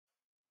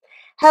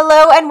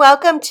Hello and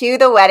welcome to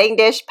the Wedding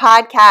Dish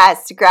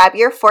Podcast. Grab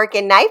your fork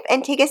and knife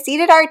and take a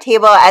seat at our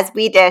table as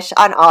we dish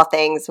on all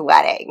things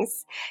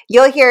weddings.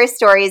 You'll hear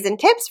stories and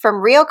tips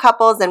from real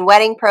couples and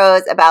wedding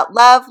pros about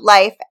love,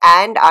 life,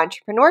 and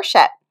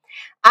entrepreneurship.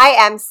 I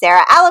am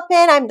Sarah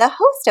Alapin. I'm the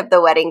host of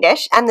The Wedding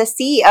Dish and the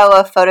CEO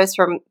of Photos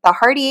from the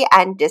Hardy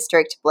and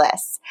District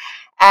Bliss.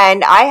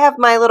 And I have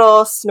my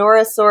little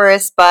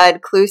Snorosaurus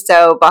bud,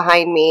 Clouseau,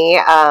 behind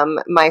me,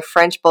 my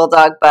French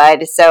bulldog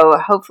bud. So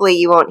hopefully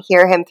you won't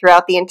hear him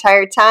throughout the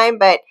entire time,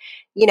 but,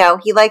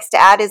 he likes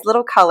to add his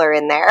little color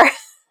in there.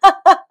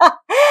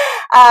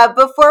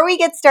 Before we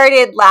get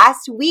started,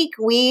 last week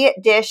we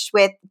dished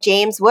with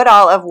James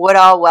Woodall of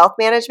Woodall Wealth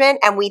Management,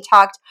 and we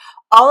talked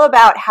all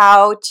about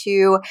how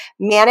to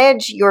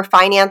manage your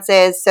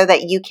finances so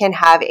that you can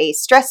have a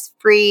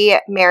stress-free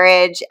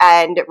marriage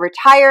and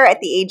retire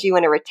at the age you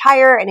want to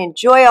retire and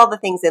enjoy all the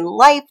things in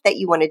life that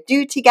you want to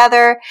do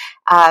together,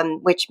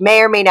 which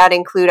may or may not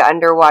include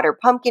underwater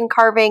pumpkin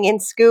carving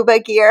and scuba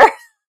gear.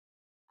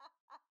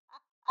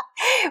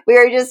 We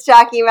were just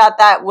talking about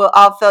that.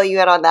 I'll fill you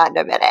in on that in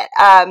a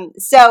minute.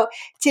 So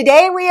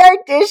today we are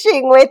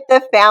dishing with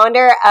the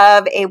founder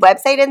of a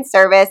website and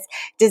service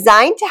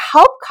designed to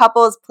help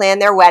couples plan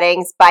their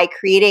weddings by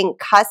creating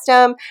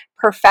custom,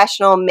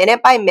 professional,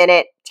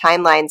 minute-by-minute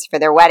timelines for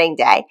their wedding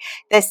day.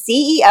 The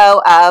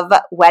CEO of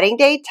Wedding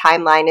Day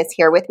Timeline is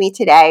here with me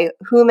today.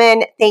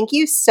 Hooman, thank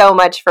you so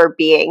much for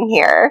being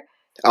here.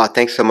 Oh,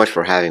 thanks so much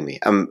for having me.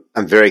 I'm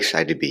very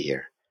excited to be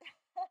here.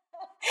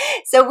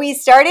 So we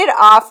started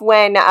off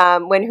when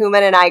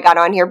Hooman and I got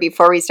on here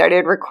before we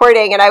started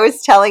recording, and I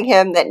was telling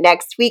him that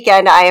next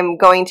weekend I am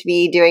going to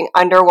be doing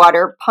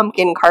underwater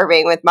pumpkin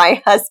carving with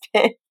my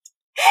husband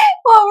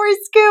while we're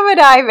scuba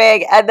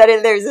diving, and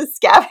then there's a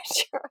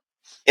scavenger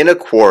in a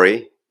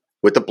quarry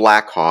with a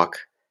Black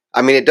Hawk.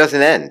 I mean, it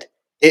doesn't end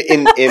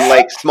in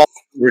like small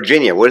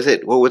Virginia. What is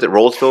it? What was it?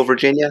 Rolesville,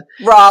 Virginia?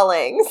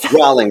 Rawlings,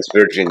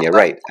 Virginia.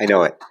 Right, I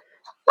know it.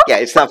 Yeah,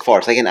 it's not far.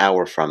 It's like an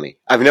hour from me.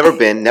 I've never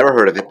been, never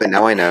heard of it, but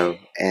now I know.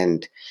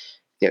 And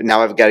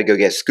now I've got to go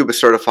get scuba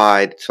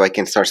certified so I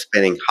can start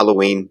spending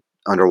Halloween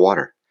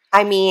underwater.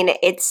 I mean,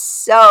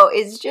 it's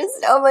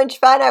just so much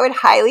fun. I would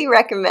highly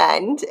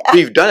recommend.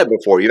 You've done it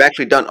before. You've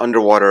actually done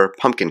underwater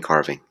pumpkin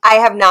carving. I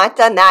have not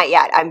done that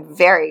yet. I'm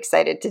very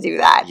excited to do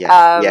that.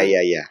 Yeah.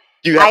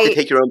 Do you have to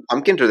take your own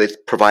pumpkins, or they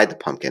provide the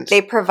pumpkins?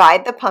 They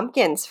provide the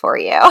pumpkins for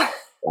you.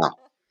 Wow.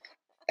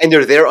 And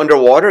they're there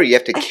underwater? Or you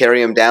have to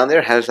carry them down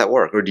there? How does that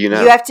work? Or do you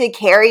know? You have to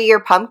carry your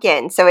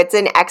pumpkin. So it's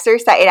an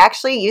exercise. It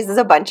actually uses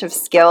a bunch of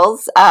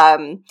skills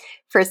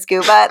for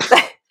scuba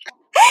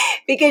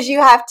because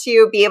you have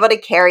to be able to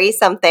carry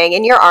something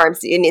in your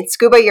arms. And in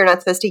scuba, you're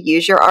not supposed to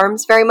use your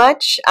arms very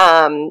much.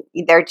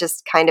 They're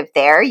just kind of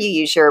there. You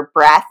use your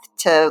breath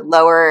to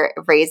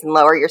raise and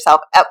lower yourself.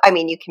 I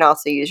mean, you can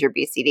also use your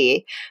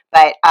BCD,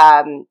 but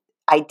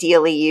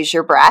ideally use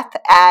your breath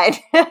and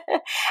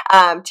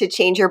to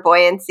change your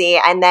buoyancy,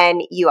 and then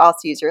you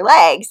also use your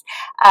legs.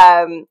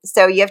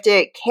 So you have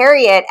to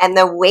carry it, and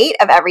the weight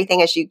of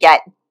everything as you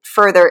get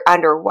further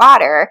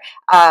underwater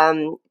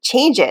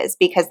changes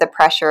because the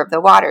pressure of the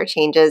water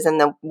changes and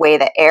the way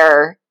the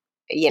air,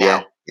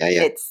 Yeah.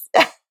 It's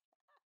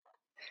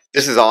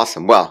This is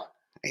awesome. Well,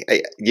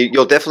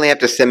 you'll definitely have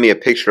to send me a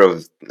picture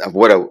of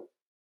what a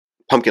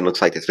pumpkin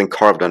looks like that's been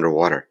carved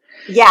underwater.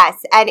 Yes,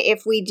 and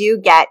if we do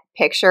get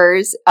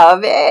pictures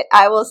of it,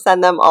 I will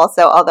send them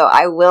also, although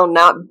I will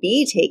not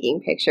be taking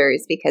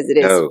pictures because it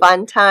is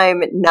fun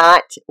time,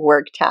 not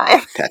work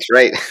time. That's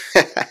right.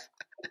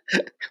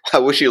 I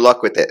wish you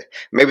luck with it.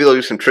 Maybe they'll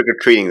do some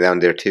trick-or-treating down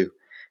there too.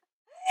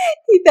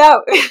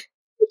 I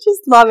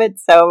just love it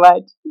so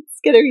much.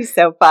 It's going to be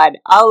so fun.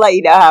 I'll let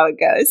you know how it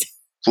goes.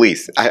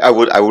 Please. I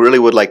really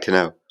would like to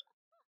know.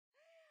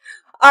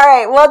 All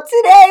right. Well,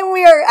 today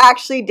we are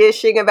actually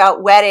dishing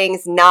about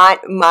weddings,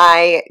 not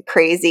my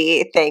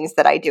crazy things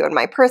that I do in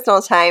my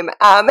personal time.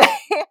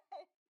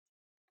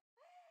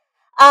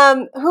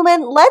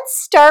 Hooman,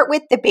 let's start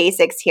with the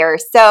basics here.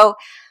 So,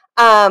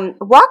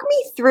 walk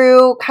me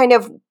through kind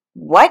of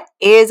what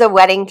is a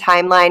wedding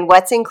timeline,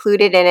 what's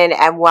included in it,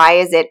 and why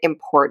is it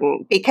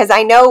important? Because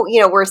I know,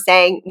 we're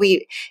saying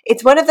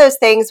it's one of those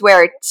things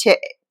where to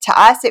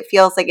us, it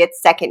feels like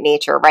it's second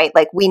nature, right?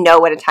 Like we know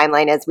what a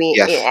timeline is.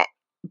 Yes.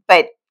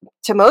 But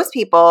to most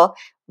people,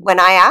 when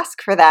I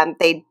ask for them,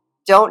 they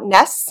don't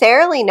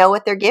necessarily know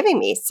what they're giving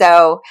me.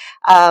 So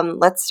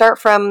let's start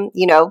from,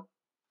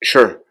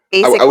 sure,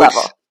 basic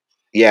level.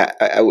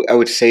 I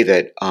would say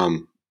that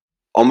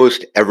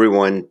almost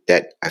everyone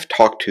that I've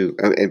talked to,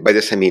 and by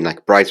this I mean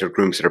like brides or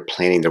grooms that are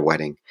planning their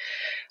wedding,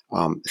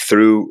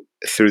 through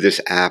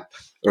this app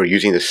or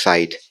using the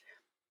site,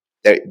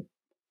 that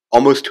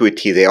almost to a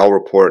T, they all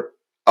report,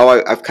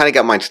 I've kind of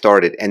got mine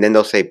started, and then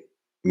they'll say,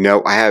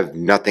 no, I have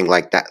nothing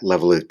like that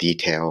level of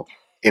detail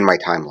in my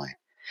timeline.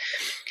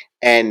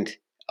 And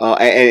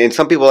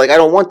some people are like, I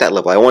don't want that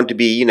level. I want it to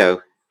be,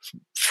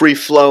 free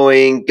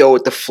flowing, go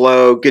with the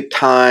flow, good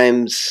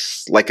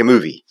times, like a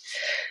movie.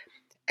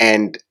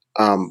 And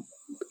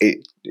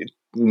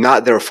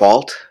not their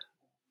fault.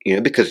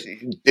 because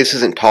this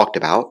isn't talked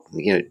about.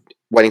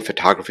 Wedding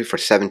photography for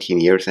 17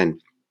 years,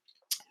 and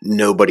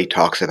nobody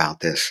talks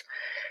about this.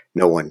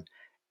 No one.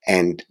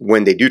 And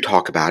when they do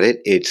talk about it,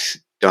 it's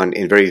done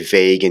in very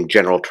vague and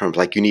general terms,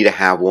 like you need to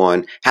have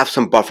one, have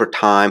some buffer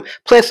time,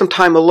 plan some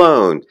time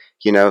alone,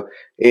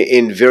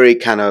 in very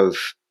kind of,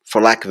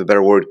 for lack of a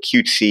better word,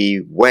 cutesy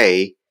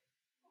way,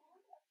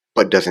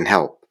 but doesn't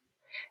help.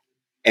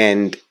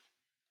 And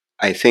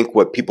I think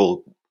what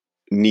people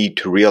need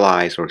to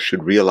realize or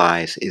should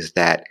realize is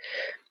that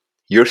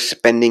you're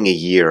spending a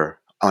year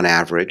on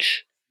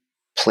average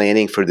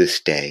planning for this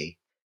day,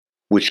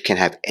 which can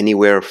have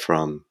anywhere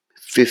from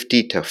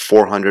 50 to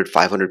 400,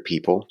 500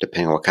 people,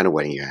 depending on what kind of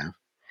wedding you have.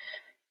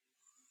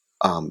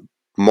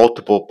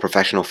 Multiple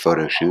professional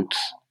photo shoots,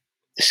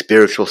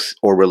 spiritual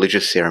or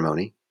religious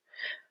ceremony,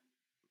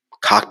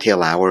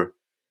 cocktail hour,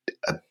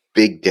 a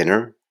big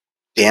dinner,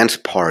 dance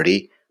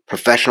party,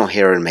 professional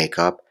hair and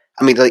makeup.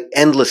 I mean, like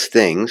endless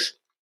things.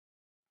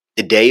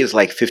 The day is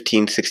like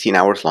 15, 16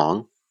 hours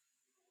long,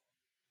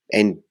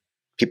 and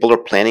people are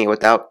planning it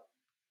without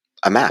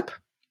a map,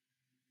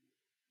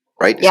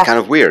 right? It's kind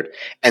of weird.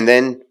 And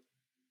then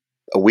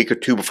a week or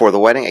two before the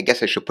wedding, I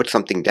guess I should put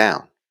something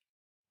down.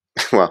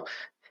 Well,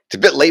 it's a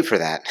bit late for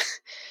that.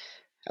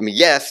 I mean,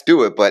 yes,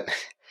 do it, but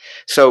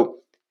so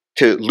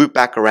to loop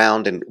back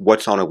around and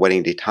what's on a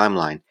wedding day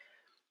timeline,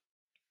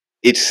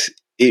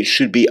 it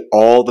should be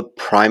all the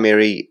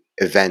primary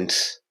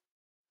events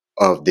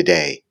of the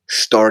day,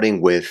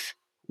 starting with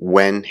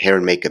when hair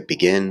and makeup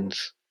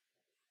begins,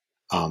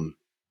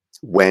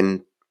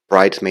 when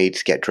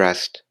bridesmaids get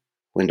dressed,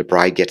 when the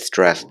bride gets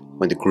dressed,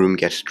 when the groom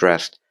gets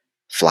dressed,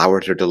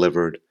 flowers are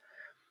delivered,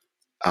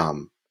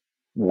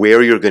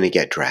 where you're going to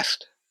get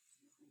dressed.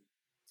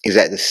 Is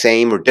that the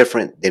same or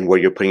different than where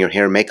you're putting your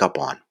hair and makeup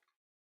on?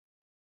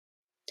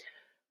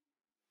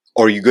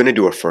 Are you going to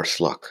do a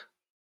first look?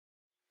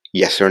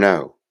 Yes or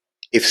no?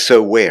 If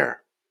so,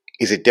 where?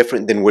 Is it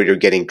different than where you're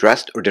getting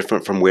dressed or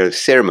different from where the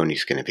ceremony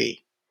is going to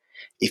be?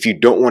 If you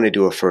don't want to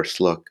do a first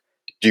look,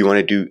 do you want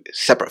to do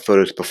separate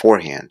photos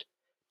beforehand?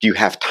 Do you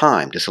have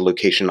time? Does the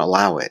location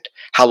allow it?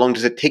 How long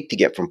does it take to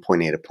get from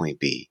point A to point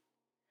B?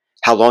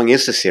 How long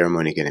is the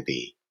ceremony going to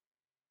be?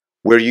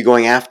 Where are you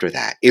going after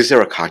that? Is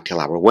there a cocktail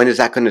hour? When is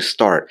that going to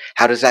start?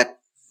 How does that,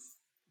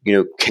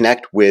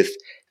 connect with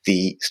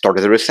the start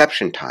of the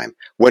reception time?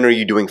 When are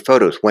you doing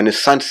photos? When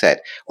is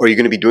sunset? Or are you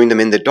going to be doing them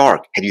in the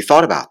dark? Have you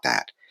thought about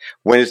that?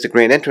 When is the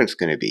grand entrance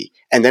going to be?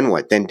 And then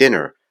what? Then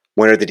dinner.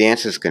 When are the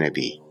dances going to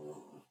be?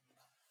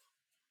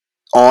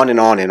 On and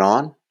on and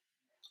on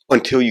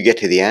until you get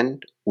to the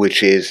end,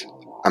 which is,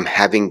 I'm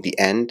having the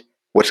end.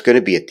 What's going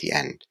to be at the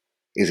end?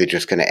 Is it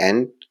just going to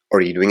end? Or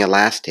are you doing a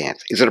last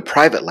dance? Is it a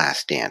private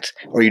last dance?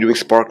 Or are you doing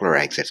sparkler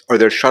exits? Are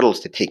there shuttles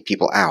to take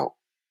people out?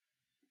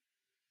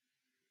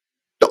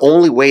 The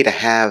only way to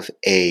have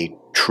a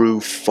true,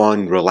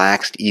 fun,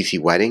 relaxed, easy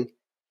wedding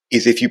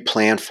is if you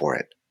plan for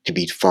it to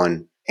be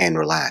fun and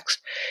relaxed.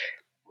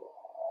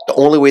 The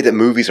only way that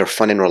movies are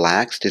fun and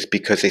relaxed is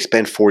because they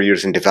spend 4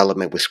 years in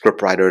development with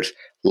scriptwriters,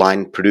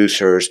 line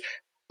producers,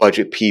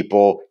 budget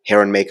people,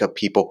 hair and makeup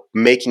people,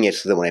 making it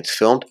so that when it's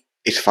filmed,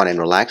 it's fun and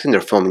relaxed, and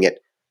they're filming it,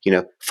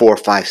 4,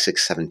 5,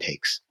 6, 7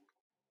 takes.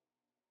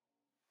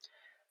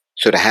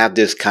 So to have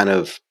this kind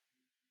of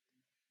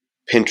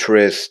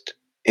Pinterest,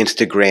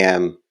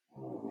 Instagram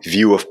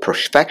view of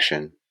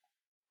perfection,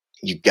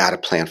 you got to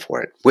plan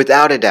for it.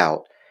 Without a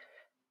doubt,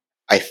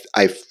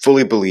 I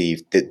fully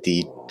believe that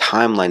the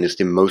timeline is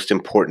the most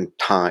important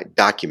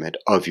document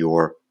of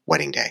your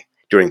wedding day,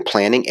 during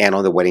planning and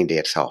on the wedding day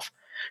itself,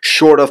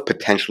 short of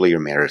potentially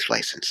your marriage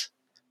license.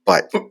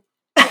 But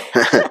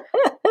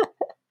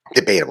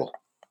debatable.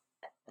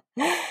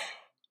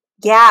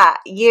 Yeah,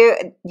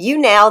 you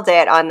nailed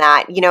it on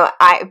that.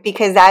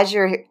 Because as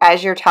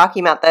you're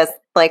talking about this,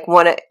 like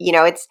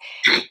it's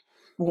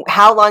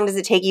how long does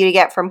it take you to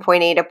get from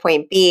point A to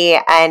point B,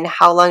 and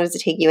how long does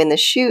it take you in the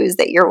shoes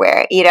that you're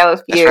wearing?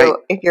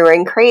 If you're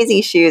wearing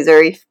crazy shoes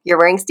or if you're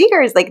wearing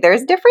sneakers, like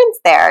there's a difference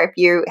there if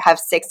you have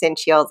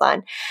 6-inch heels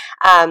on.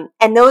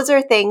 And those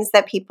are things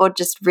that people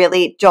just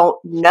really don't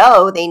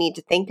know they need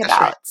to think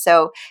about. Right.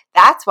 So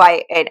that's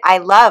why I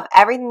love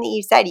everything that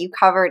you said. You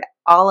covered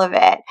all of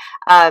it,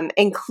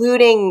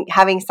 including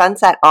having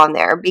sunset on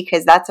there,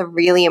 because that's a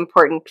really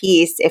important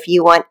piece if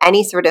you want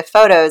any sort of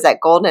photos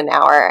at golden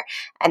hour.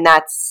 And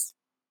that's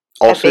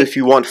also if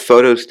you want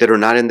photos that are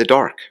not in the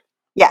dark.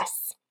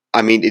 Yes.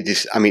 I mean,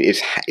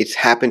 it's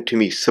happened to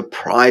me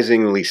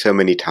surprisingly so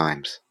many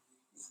times.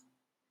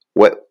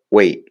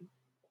 Wait,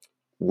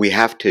 we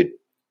have to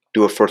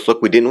do a first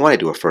look. We didn't want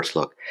to do a first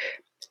look.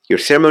 Your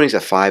ceremony's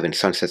at 5 and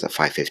sunset's at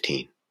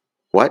 5:15.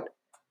 What?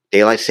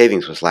 Daylight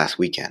savings was last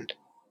weekend.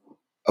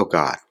 Oh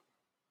God.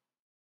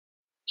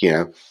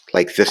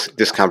 Like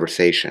this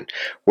conversation.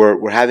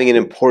 We're having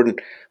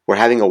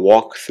a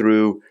walk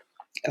through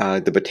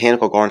the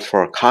botanical gardens for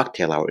our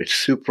cocktail hour. It's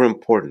super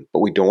important, but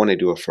we don't want to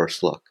do a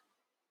first look.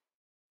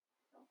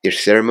 Your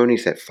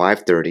ceremony's at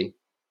 5:30.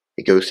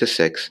 It goes to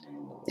 6,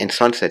 and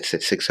sunset's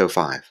at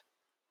 6:05.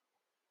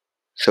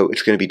 So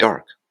it's going to be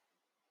dark.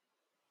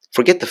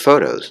 Forget the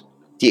photos.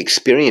 The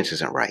experience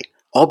isn't right.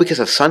 All because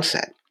of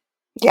sunset.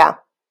 Yeah.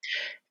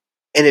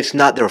 And it's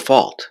not their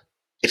fault.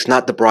 It's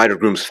not the bride or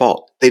groom's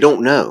fault. They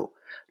don't know.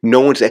 No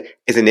one's,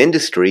 as an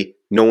industry,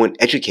 no one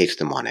educates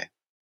them on it.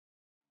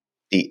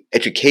 The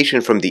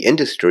education from the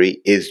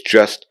industry is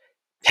just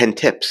 10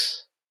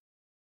 tips.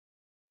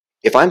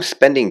 If I'm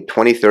spending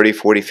 20, 30,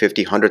 40,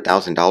 50,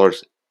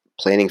 $100,000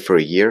 planning for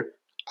a year,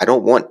 I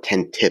don't want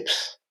 10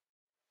 tips.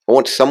 I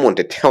want someone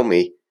to tell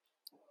me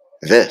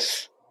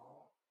this.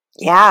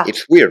 Yeah.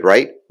 It's weird,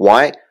 right?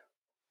 Why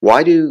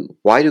do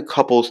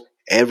couples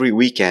every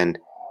weekend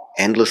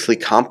endlessly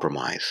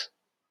compromise?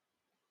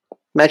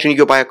 Imagine you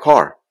go buy a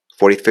car,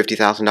 $40,000,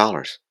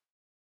 $50,000.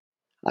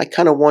 I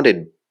kind of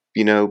wanted,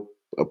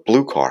 a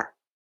blue car.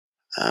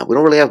 We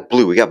don't really have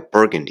blue. We got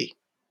burgundy.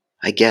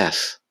 I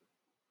guess.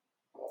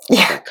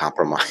 Yeah. That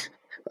compromise.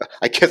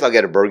 I guess I'll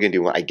get a burgundy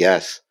one. I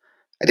guess.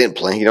 I didn't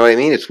plan. You know what I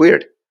mean? It's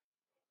weird.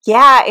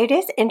 Yeah, it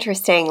is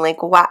interesting.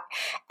 Like, what?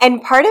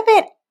 And part of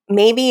it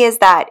maybe is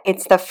that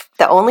it's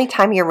the only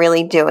time you're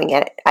really doing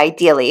it.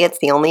 Ideally, it's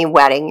the only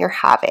wedding you're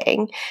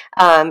having.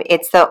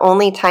 It's the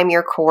only time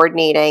you're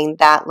coordinating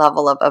that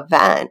level of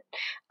event,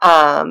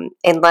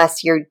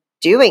 unless you're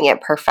doing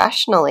it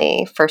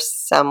professionally for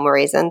some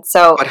reason.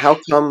 So, But how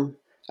come?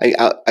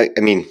 I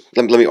mean,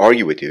 let me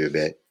argue with you a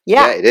bit.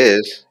 Yeah, yeah. it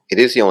is. It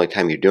is the only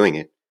time you're doing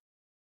it.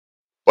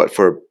 But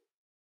for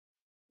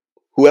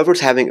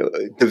whoever's having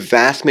the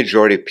vast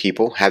majority of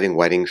people having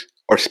weddings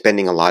are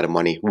spending a lot of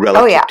money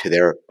Oh, yeah.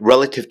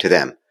 relative to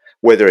them,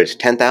 whether it's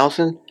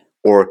 10,000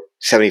 or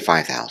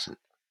 75,000.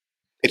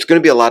 It's going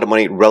to be a lot of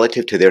money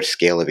relative to their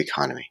scale of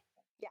economy.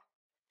 Yeah.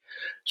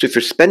 So if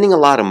you're spending a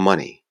lot of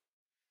money,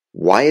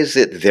 why is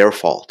it their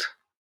fault?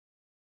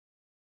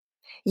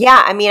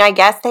 Yeah, I mean, I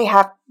guess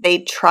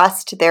they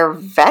trust their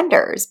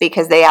vendors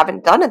because they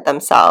haven't done it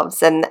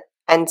themselves,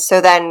 and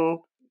so then,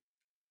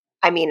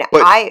 I mean,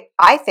 But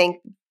I think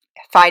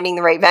finding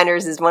the right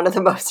vendors is one of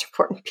the most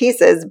important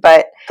pieces,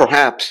 but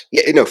perhaps,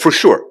 yeah, no, for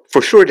sure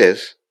it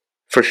is,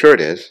 for sure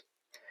it is.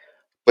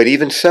 But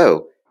even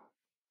so,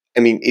 I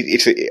mean,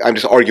 I'm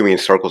just arguing in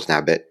circles now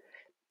a bit.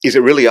 Is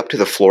it really up to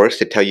the florist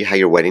to tell you how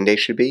your wedding day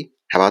should be?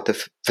 How about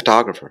the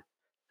photographer,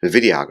 the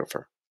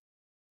videographer,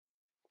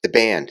 the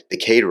band, the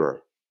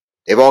caterer?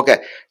 They've all got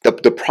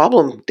the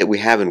problem that we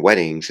have in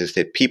weddings is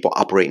that people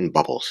operate in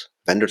bubbles.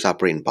 Vendors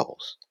operate in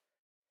bubbles.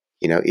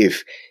 You know,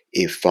 if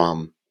if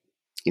I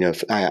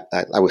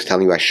was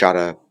telling you I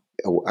shot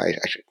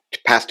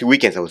past 2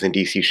 weekends I was in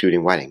DC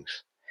shooting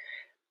weddings,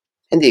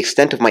 and the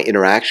extent of my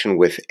interaction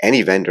with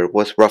any vendor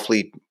was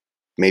roughly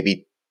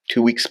maybe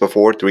 2 weeks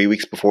before, 3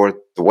 weeks before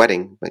the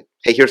wedding. But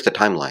hey, here's the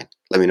timeline.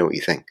 Let me know what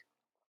you think.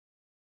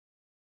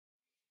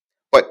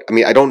 But I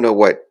mean, I don't know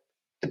what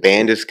the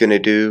band is going to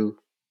do.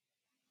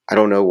 I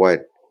don't know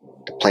what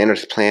the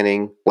planner's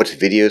planning. What's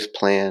videos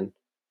plan?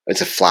 Is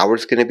the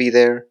flowers going to be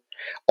there?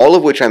 All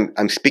of which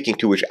I'm speaking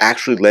to, which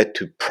actually led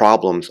to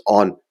problems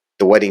on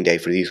the wedding day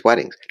for these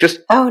weddings,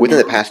 just oh within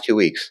the no, past 2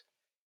 weeks,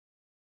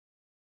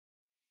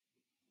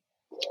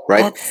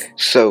 right? that's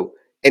So,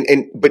 and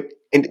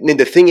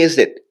the thing is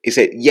that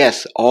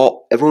yes,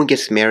 everyone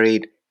gets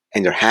married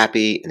and they're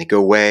happy and they go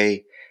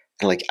away,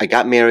 and like I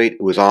got married,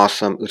 it was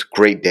awesome, it was a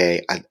great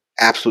day, I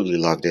absolutely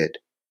loved it.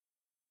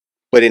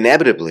 But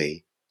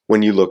inevitably,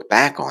 when you look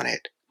back on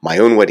it, my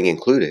own wedding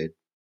included,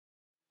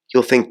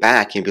 you'll think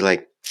back and be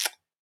like,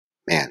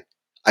 man,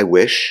 I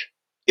wish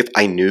if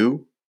I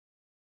knew.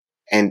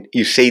 And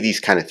you say these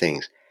kind of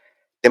things.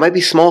 They might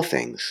be small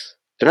things.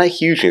 They're not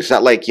huge things. It's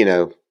not like,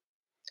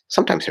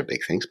 sometimes they're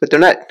big things, but they're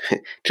not,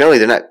 generally,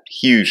 they're not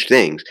huge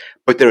things,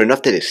 but they're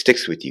enough that it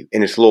sticks with you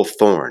and it's a little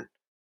thorn.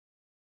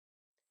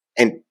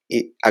 And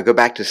I go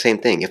back to the same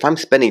thing. If I'm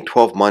spending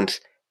 12 months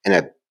and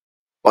a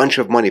bunch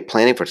of money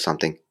planning for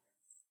something,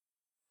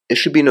 there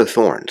should be no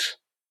thorns.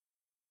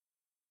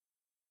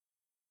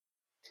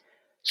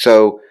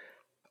 So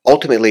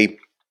ultimately,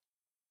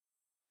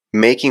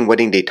 making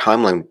Wedding Day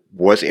Timeline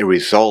was a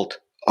result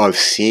of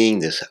seeing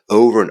this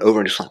over and over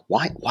and just like,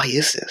 why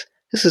is this?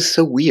 This is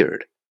so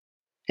weird.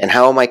 And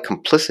how am I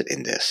complicit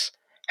in this?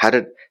 How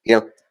did,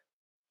 look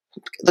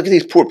at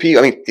these poor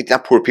people. I mean,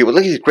 not poor people,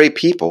 look at these great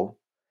people.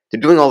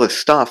 They're doing all this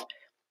stuff.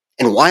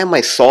 And why am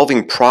I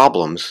solving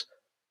problems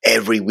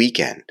every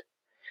weekend?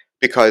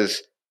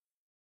 Because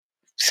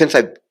since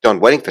I've done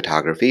wedding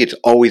photography, it's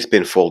always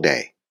been full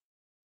day.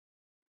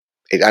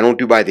 I don't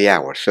do by the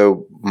hour.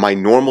 So my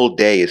normal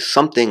day is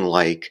something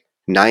like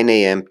 9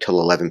 a.m. till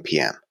 11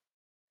 p.m.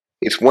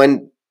 It's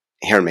when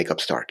hair and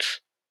makeup starts,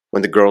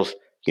 when the girls,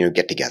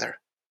 get together.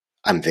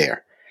 I'm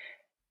there.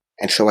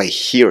 And so I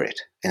hear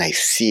it and I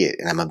see it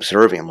and I'm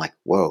observing. I'm like,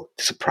 whoa,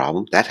 this is a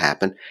problem. That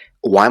happened.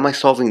 Why am I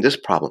solving this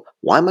problem?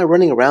 Why am I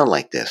running around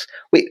like this?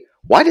 Wait,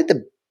 why did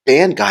the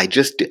band guy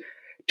just do?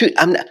 Dude,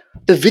 I'm not,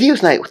 the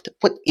video's not,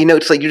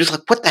 it's like, you're just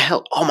like, what the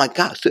hell? Oh my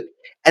gosh.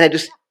 And I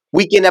just,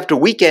 weekend after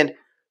weekend,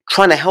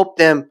 trying to help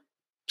them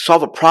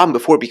solve a problem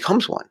before it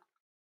becomes one.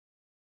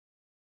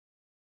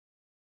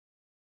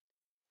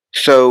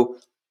 So,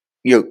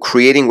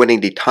 creating Wedding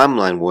Day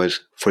Timeline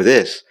was for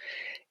this,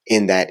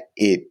 in that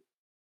it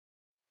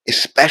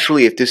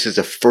especially if this is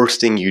the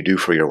first thing you do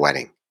for your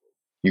wedding.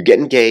 You get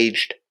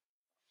engaged,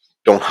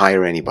 don't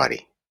hire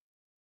anybody.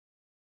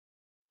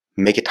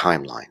 Make a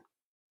timeline.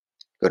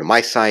 Go to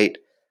my site,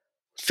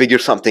 figure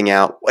something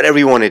out, whatever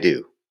you want to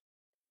do.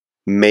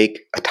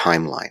 Make a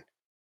timeline.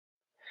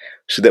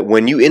 So that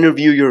when you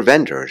interview your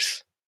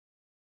vendors,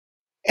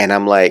 and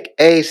I'm like,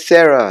 hey,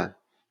 Sarah,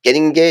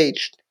 getting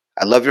engaged.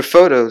 I love your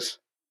photos.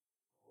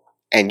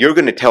 And you're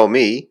going to tell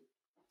me,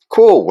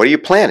 cool, what are you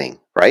planning,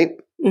 right?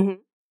 Mm-hmm.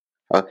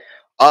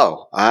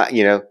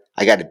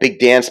 I got a big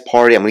dance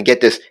party. I'm going to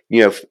get this,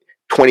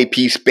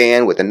 20-piece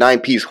band with a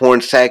 9-piece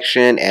horn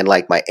section, and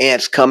like my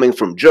aunt's coming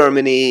from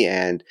Germany,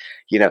 and,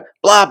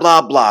 blah,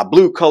 blah, blah,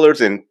 blue colors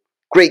and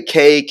great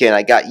cake, and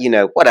I got,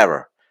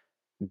 whatever,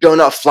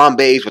 donut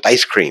flambés with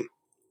ice cream.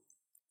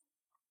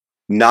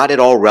 Not at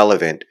all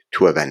relevant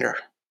to a vendor.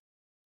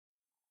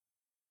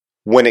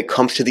 When it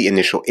comes to the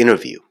initial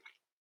interview,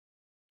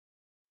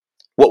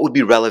 what would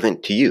be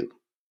relevant to you?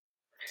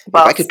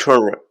 Well,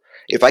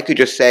 if I could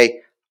just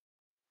say,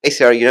 hey,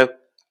 Sarah,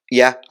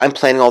 I'm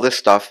planning all this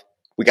stuff.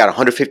 We got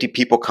 150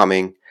 people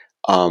coming.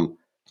 I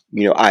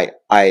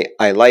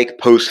like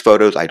post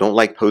photos. I don't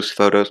like post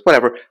photos,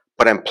 whatever,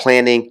 but I'm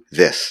planning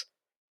this.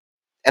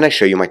 And I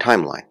show you my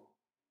timeline.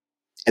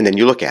 And then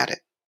you look at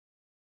it.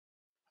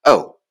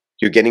 Oh,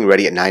 you're getting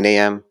ready at 9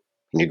 a.m.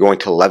 and you're going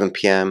till 11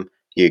 p.m.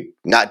 You're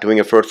not doing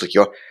it first.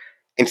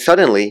 And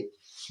suddenly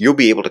you'll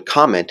be able to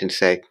comment and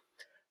say,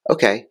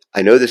 okay,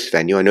 I know this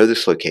venue. I know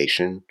this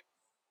location.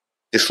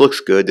 This looks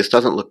good. This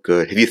doesn't look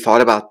good. Have you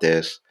thought about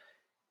this?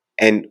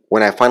 And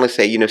when I finally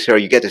say, Sarah,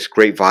 you get this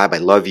great vibe. I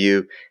love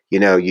you.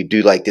 You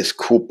do like this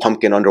cool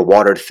pumpkin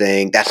underwater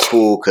thing. That's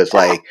cool because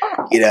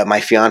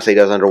my fiance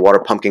does underwater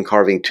pumpkin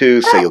carving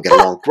too. So you'll get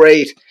along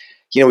great.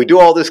 We do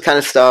all this kind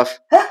of stuff.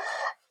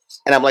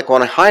 And I'm like,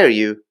 when I hire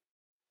you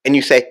and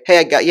you say,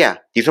 hey,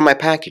 these are my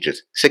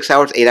packages. 6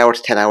 hours, 8 hours,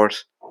 10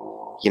 hours,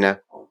 $4,000,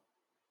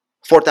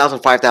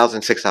 $5,000,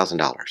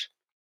 $6,000.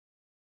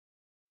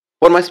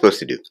 What am I supposed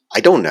to do? I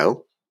don't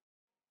know.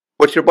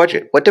 What's your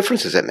budget? What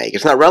difference does it make?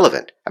 It's not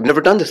relevant. I've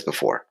never done this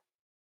before.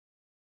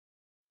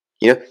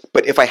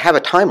 But if I have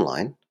a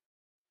timeline,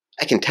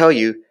 I can tell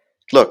you,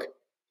 look,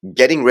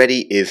 getting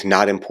ready is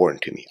not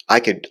important to me. I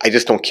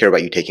just don't care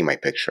about you taking my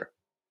picture.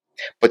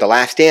 But the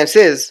last dance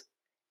is,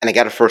 and I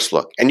got a first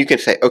look. And you can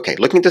say, okay,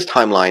 looking at this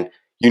timeline,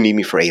 you need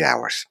me for 8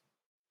 hours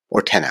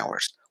or 10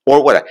 hours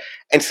or whatever.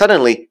 And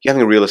suddenly you're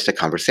having a realistic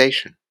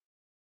conversation.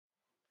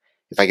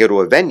 If I go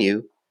to a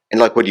venue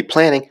and like, what are you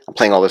planning? I'm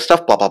planning all this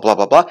stuff, blah, blah, blah,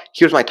 blah, blah.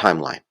 Here's my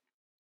timeline.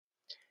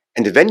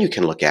 And the venue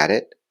can look at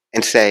it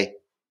and say,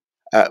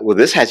 well,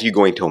 this has you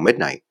going till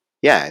midnight.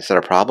 Yeah, is that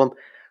a problem?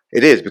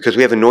 It is, because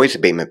we have a noise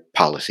abatement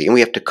policy and we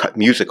have to cut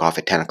music off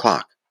at 10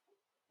 o'clock.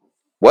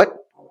 What?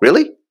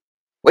 Really?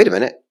 Wait a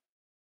minute.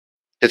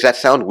 Does that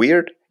sound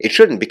weird? It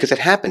shouldn't, because it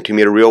happened to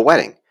me at a real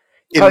wedding.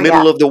 In the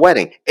middle of the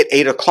wedding, at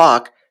 8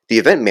 o'clock, the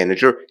event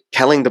manager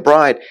telling the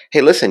bride,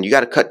 hey, listen, we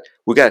got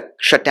to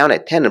shut down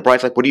at 10. And the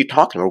bride's like, what are you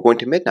talking about? We're going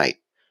to midnight.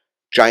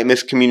 Giant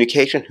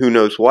miscommunication, who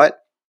knows what?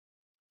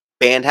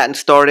 Band hadn't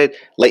started,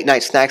 late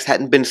night snacks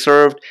hadn't been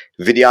served,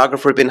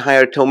 videographer had been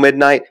hired till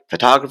midnight,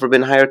 photographer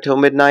been hired till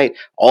midnight,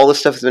 all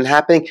this stuff has been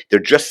happening. They're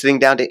just sitting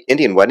down to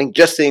Indian wedding,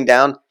 just sitting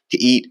down to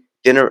eat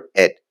dinner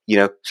at,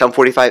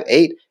 7:45,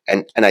 8,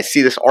 and I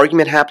see this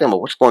argument happening. I'm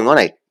like, what's going on?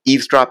 I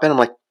eavesdrop in, I'm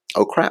like,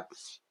 oh crap.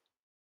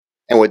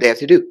 And what they have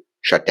to do?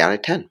 Shut down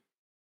at 10.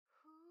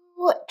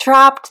 Who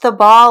dropped the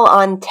ball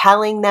on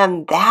telling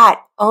them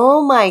that?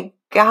 Oh my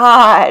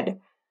God.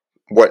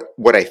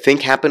 What I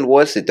think happened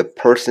was that the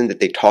person that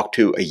they talked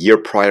to a year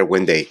prior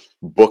when they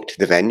booked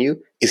the venue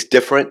is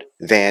different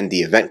than the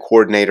event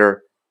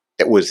coordinator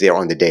that was there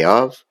on the day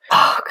of.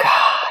 Oh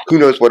God. Who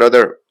knows what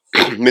other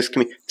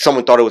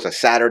someone thought it was a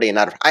Saturday and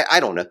not I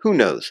don't know. Who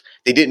knows?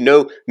 They didn't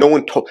know. No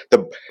one told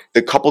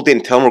the couple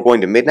didn't tell them we're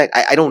going to midnight.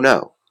 I don't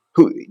know.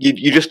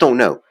 You just don't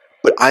know.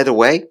 But either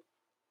way,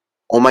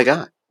 oh my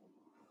God.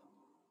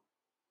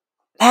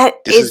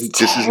 This is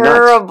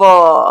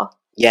terrible.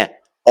 Yeah.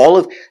 All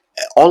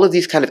of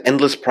these kind of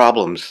endless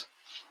problems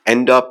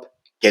end up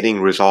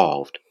getting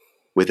resolved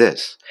with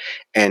this.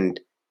 And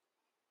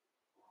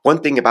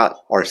one thing about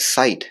our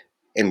site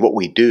and what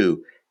we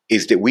do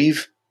is that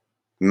we've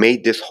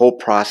made this whole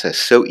process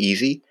so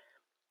easy,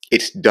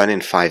 it's done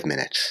in 5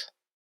 minutes.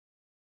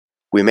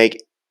 We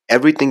make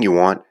everything you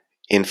want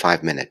in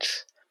 5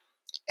 minutes.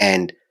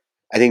 And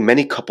I think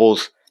many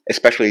couples,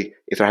 especially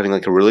if they're having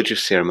like a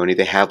religious ceremony,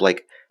 they have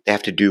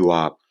to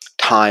do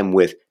time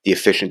with the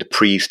officiant, the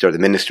priest or the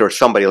minister or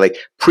somebody, like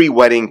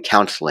pre-wedding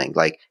counseling.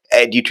 Like,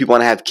 hey, do you two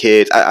want to have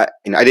kids? I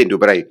didn't do it,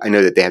 but I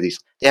know that they have these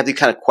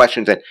kind of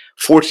questions that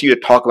force you to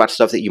talk about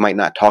stuff that you might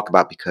not talk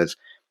about because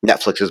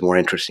Netflix is more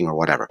interesting or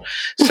whatever.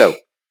 So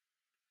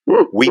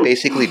we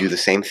basically do the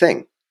same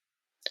thing.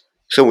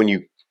 So when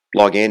you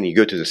log in and you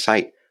go to the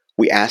site,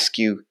 we ask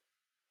you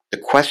the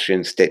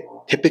questions that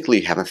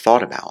typically you haven't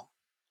thought about.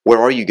 Where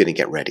are you going to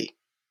get ready?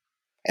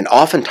 And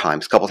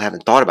oftentimes couples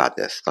haven't thought about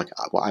this. Like,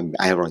 well,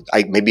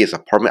 maybe it's an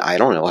apartment. I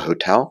don't know, a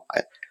hotel.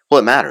 Well,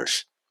 it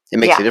matters. It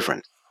makes a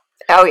difference.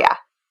 Oh yeah.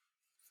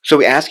 So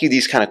we ask you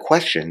these kind of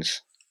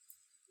questions,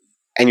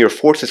 and you're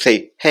forced to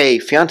say, hey,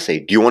 fiance,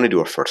 do you want to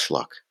do a first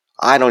look?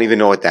 I don't even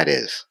know what that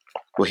is.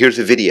 Well, here's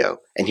a video,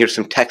 and here's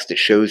some text that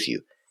shows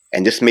you.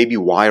 And this may be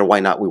why or why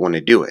not we want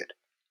to do it.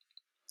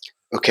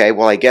 Okay,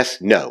 well, I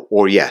guess no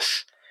or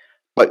yes.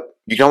 But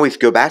you can always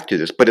go back to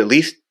this. But at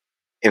least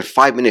in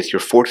 5 minutes,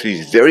 you're forced to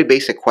these very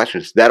basic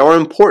questions that are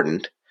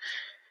important.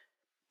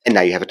 And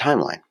now you have a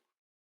timeline.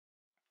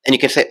 And you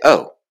can say,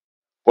 oh,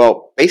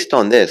 well, based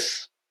on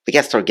this, we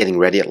got to start getting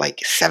ready at like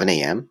 7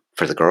 a.m.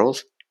 for the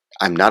girls.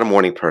 I'm not a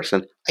morning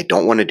person. I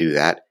don't want to do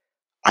that.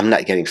 I'm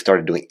not getting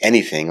started doing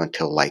anything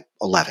until like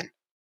 11.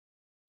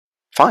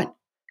 Fine.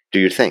 Do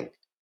your thing.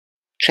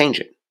 Change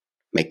it.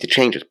 Make the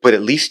changes. But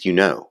at least you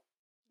know.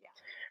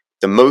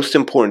 The most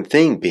important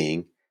thing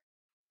being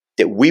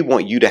that we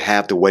want you to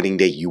have the wedding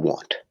day you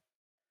want.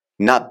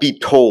 Not be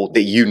told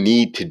that you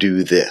need to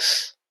do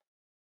this.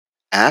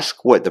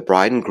 Ask what the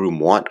bride and groom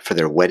want for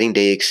their wedding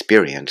day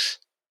experience,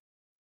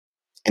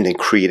 and then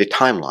create a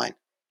timeline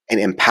and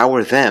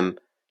empower them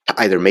to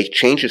either make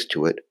changes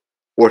to it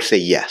or say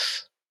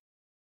yes.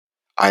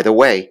 Either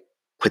way,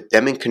 put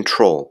them in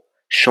control,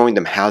 showing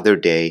them how their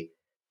day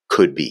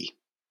could be.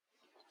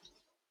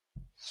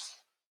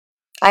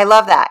 I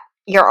love that.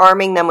 You're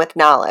arming them with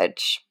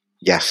knowledge.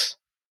 Yes.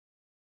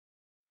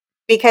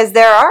 Because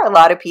there are a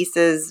lot of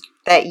pieces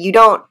that you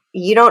don't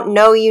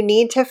know you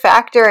need to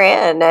factor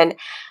in, and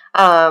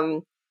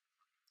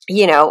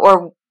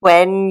or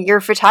when your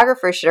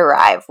photographer should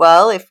arrive.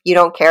 Well, if you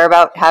don't care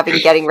about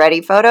getting ready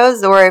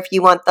photos, or if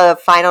you want the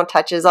final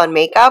touches on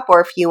makeup,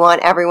 or if you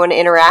want everyone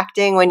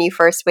interacting when you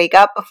first wake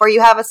up before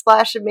you have a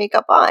splash of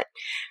makeup on.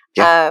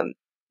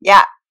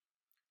 Yeah.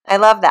 I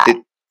love that.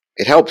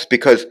 It helps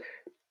because,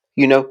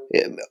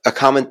 a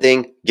common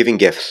thing, giving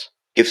gifts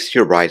to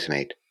your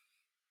bridesmaid.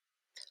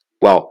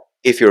 Well,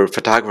 if your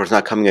photographer is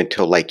not coming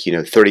until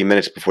 30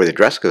 minutes before the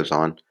dress goes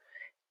on,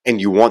 and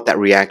you want that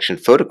reaction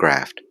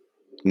photographed,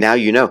 now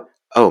you know,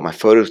 oh, my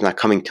photo's not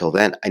coming till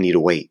then. I need to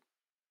wait.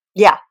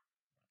 Yeah.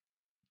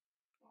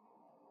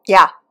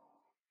 Yeah.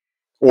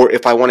 Or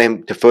if I want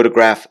him to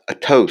photograph a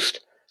toast,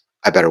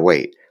 I better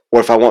wait. Or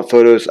if I want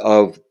photos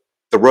of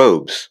the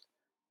robes,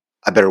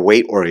 I better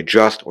wait or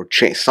adjust or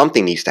change.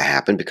 Something needs to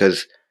happen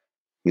because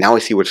now I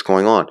see what's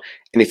going on.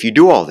 And if you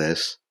do all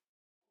this,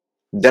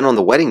 then on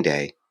the wedding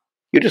day,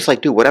 you're just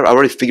like, dude, whatever. I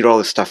already figured all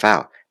this stuff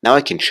out. Now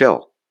I can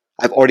chill.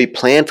 I've already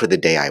planned for the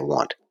day I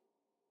want.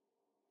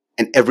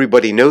 And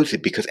everybody knows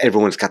it because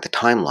everyone's got the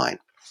timeline.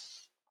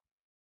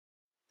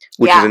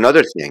 Which is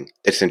another thing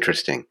that's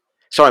interesting.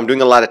 Sorry, I'm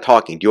doing a lot of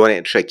talking.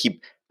 Should I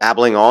keep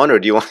babbling on, or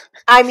do you want...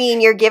 I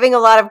mean, you're giving a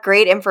lot of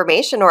great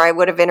information, or I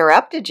would have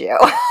interrupted you.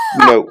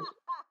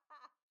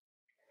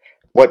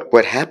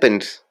 What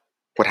happens,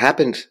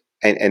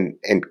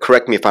 and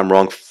correct me if I'm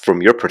wrong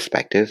from your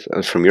perspective,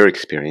 from your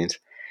experience,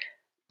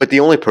 but the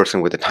only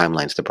person with the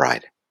timeline is the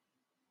bride.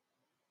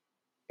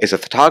 As a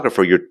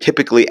photographer, you're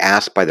typically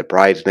asked by the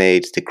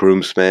bridesmaids, the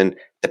groomsmen,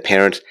 the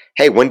parents,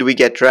 hey, when do we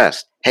get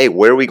dressed? Hey,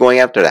 where are we going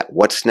after that?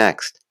 What's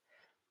next?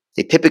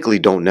 They typically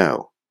don't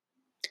know.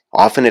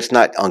 Often it's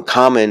not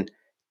uncommon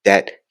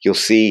that you'll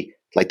see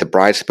like the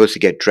bride's supposed to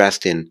get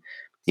dressed in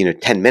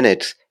 10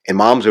 minutes, and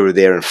mom's over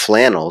there in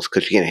flannels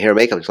because she can't hair and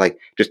makeup. It's like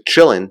just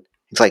chilling.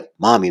 It's like,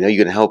 Mom, you're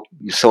going to help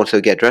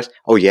so-and-so get dressed?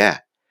 Oh, yeah.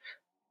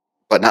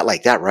 But not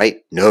like that,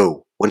 right?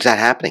 No. When's that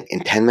happening? In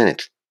 10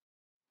 minutes.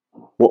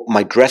 Well,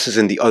 my dress is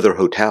in the other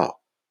hotel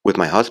with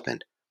my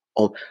husband.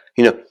 Oh,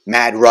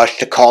 mad rush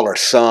to call her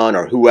son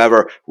or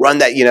whoever, run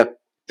that,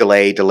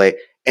 delay.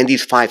 And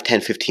these 5,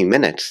 10, 15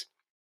 minutes,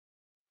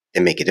 they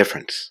make a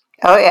difference.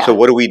 Oh, yeah. So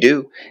what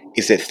do?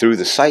 Is that through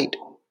the site,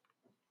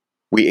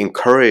 we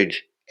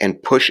encourage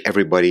and push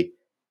everybody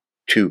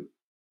to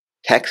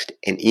text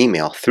and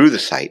email through the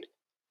site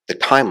the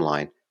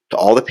timeline to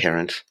all the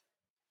parents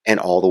and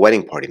all the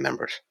wedding party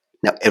members.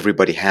 Now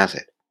everybody has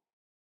it.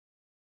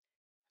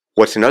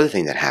 What's another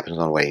thing that happens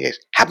on wedding days?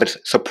 Happens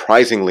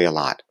surprisingly a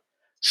lot.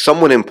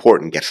 Someone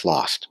important gets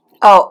lost.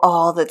 Oh,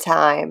 all the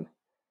time.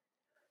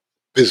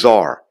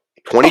 Bizarre.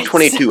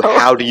 2022,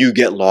 how do you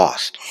get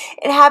lost?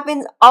 It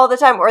happens all the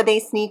time. Or they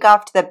sneak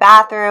off to the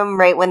bathroom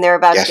right when they're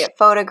about to get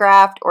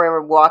photographed,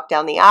 or walk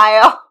down the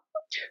aisle.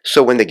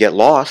 So when they get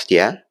lost,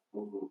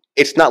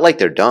 it's not like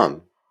they're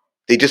dumb.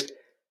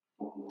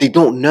 They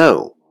don't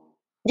know.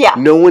 Yeah.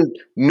 No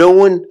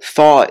one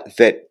thought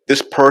that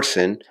this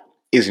person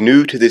is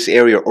new to this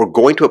area or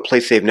going to a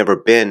place they've never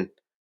been.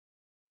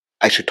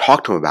 I should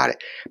talk to them about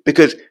it,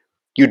 because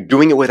you're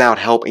doing it without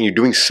help, and you're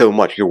doing so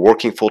much. You're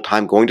working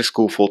full-time, going to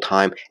school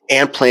full-time,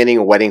 and planning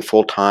a wedding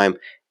full-time.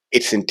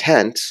 It's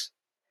intense.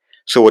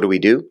 So what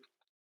do?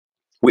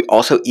 We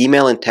also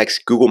email and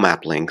text Google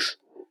Map links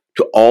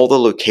to all the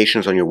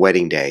locations on your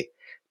wedding day,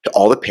 to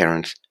all the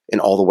parents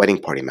and all the wedding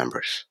party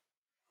members.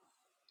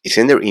 It's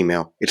in their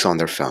email. It's on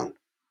their phone.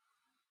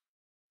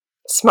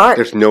 Smart.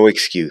 There's no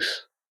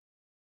excuse.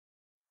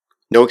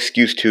 No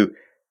excuse to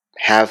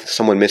have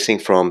someone missing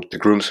from the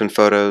groomsmen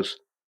photos,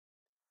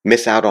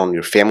 miss out on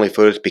your family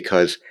photos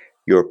because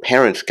your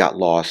parents got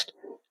lost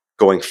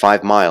going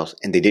 5 miles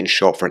and they didn't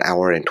show up for an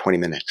hour and 20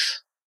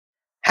 minutes.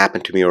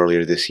 happened to me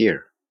earlier this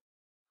year.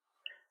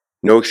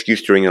 No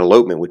excuse during an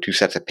elopement with two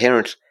sets of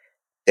parents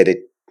that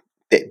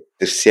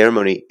the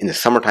ceremony in the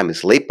summertime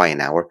is late by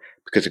an hour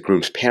because the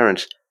groom's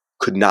parents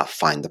could not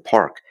find the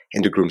park.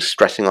 And the groom's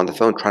stressing on the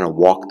phone, trying to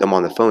walk them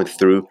on the phone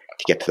through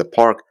to get to the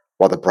park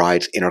while the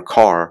bride's in her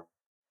car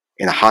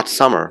in a hot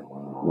summer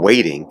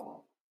waiting.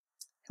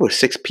 There were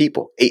 6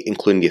 people, 8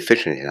 including the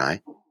officiant and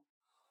I.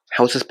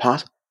 How is this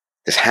possible?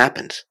 This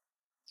happens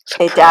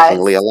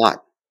surprisingly a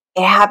lot.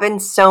 It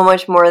happens so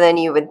much more than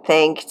you would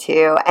think,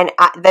 too. And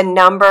the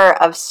number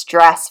of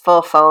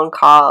stressful phone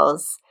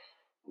calls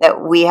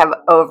that we have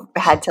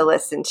had to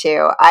listen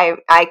to,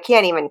 I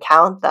can't even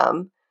count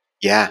them.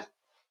 Yeah.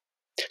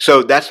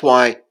 So that's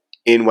why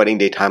in Wedding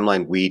Day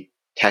Timeline, we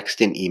text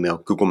and email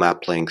Google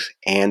Map links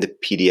and the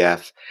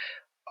PDF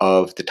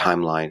of the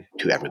timeline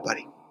to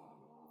everybody.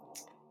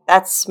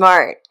 That's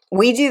smart.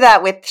 We do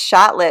that with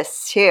shot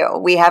lists too.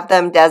 We have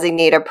them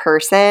designate a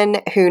person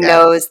who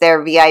knows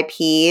their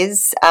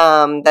VIPs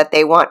that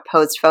they want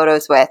post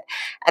photos with.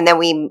 And then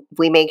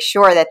we make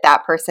sure that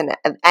that person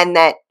and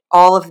that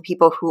all of the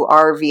people who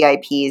are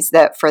VIPs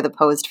that for the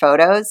posed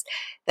photos,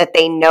 that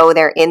they know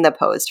they're in the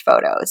posed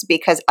photos,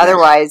 because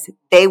otherwise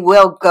they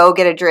will go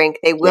get a drink.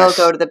 They will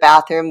go to the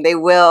bathroom. They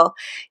will,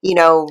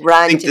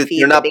 run to feed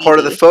you're not the baby. part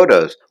of the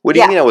photos. What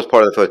do you mean I was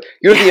part of the photos?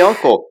 You're the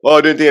uncle. Oh,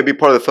 I didn't think I'd be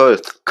part of the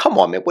photos. Come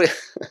on, man.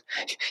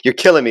 You're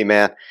killing me,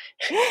 man.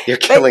 You're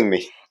killing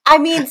me. I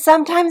mean,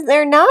 sometimes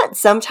they're not.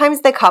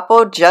 Sometimes the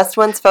couple just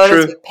wants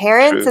photos with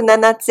parents and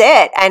then that's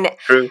it. And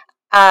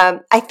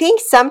I think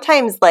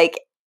sometimes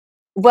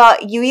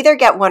you either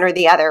get one or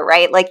the other,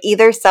 right? Like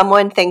either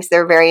someone thinks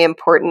they're very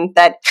important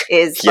that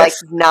is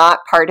not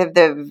part of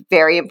the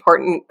very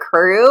important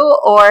crew,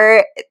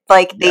 or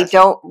they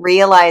don't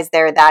realize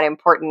they're that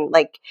important.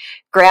 Like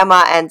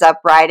grandma ends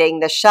up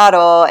riding the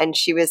shuttle and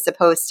she was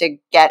supposed to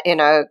get in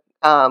a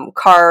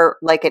car,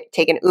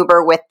 take an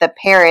Uber with the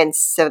parents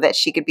so that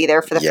she could be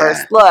there for the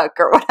first look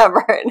or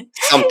whatever.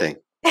 Something.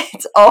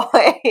 It's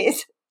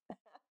always...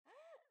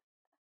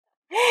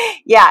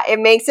 Yeah, it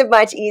makes it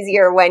much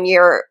easier when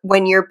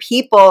your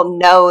people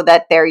know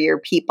that they're your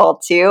people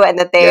too, and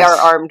that they are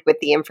armed with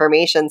the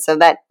information, so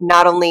that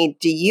not only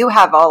do you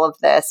have all of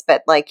this,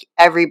 but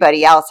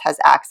everybody else has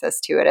access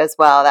to it as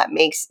well. That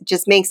makes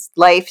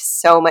life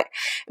so much.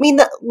 I mean,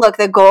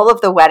 the goal of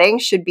the wedding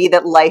should be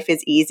that life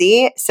is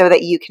easy so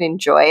that you can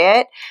enjoy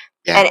it,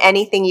 and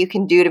anything you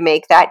can do to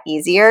make that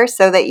easier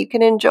so that you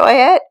can enjoy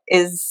it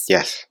is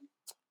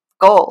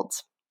gold.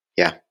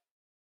 Yeah.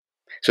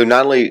 So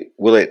not only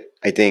will it,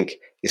 I think,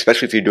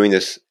 especially if you're doing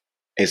this,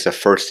 it's the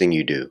first thing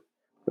you do.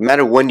 No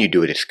matter when you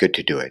do it, it's good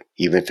to do it,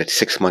 even if it's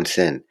 6 months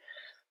in.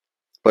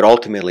 But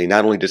ultimately,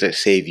 not only does it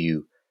save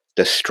you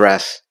the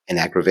stress and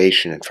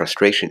aggravation and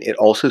frustration, it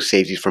also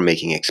saves you from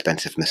making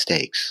expensive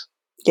mistakes.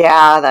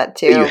 Yeah, that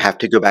too. That you have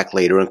to go back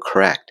later and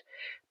correct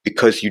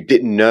because you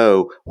didn't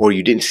know or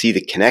you didn't see the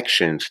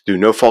connections through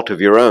no fault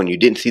of your own. You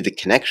didn't see the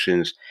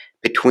connections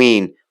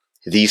between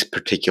these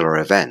particular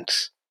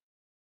events.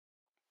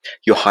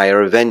 You'll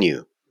hire a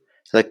venue.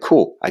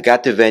 Cool, I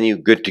got the venue,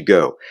 good to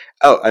go.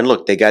 Oh, and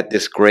look, they got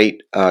this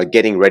great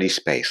getting ready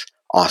space.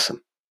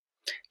 Awesome.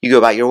 You go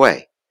about your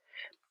way.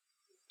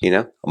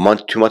 A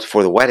month, 2 months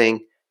before the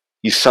wedding,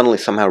 you suddenly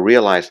somehow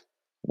realize,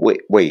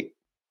 wait,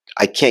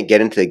 I can't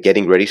get into the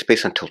getting ready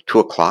space until 2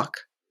 o'clock?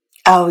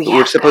 Oh, yeah.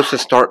 We're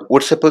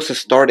supposed to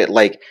start at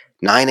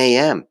 9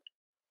 a.m.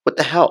 What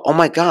the hell? Oh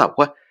my God,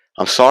 what?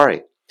 I'm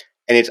sorry.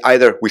 And it's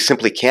either we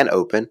simply can't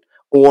open,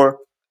 or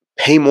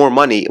pay more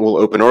money, we'll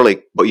open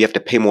early, but you have to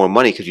pay more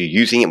money because you're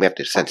using it. We have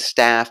to send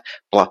staff,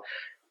 blah.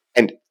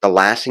 And the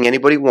last thing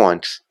anybody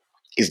wants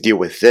is deal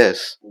with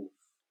this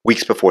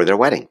weeks before their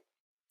wedding.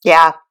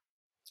 Yeah.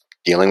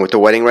 Dealing with the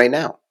wedding right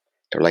now.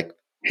 They're like,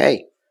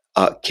 hey,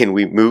 can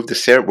we move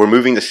we're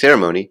moving the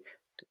ceremony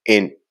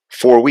in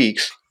 4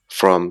 weeks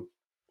from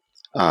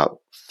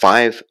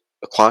 5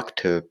 o'clock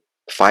to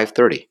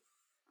 5:30.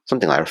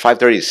 Something like that, or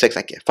 5:30 to 6.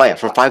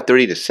 From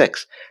 5:30 to 6.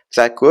 Is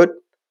that good?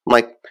 I'm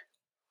like,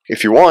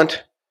 if you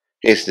want,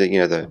 is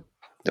the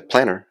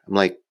planner. I'm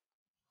like,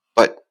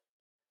 but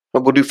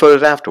we'll do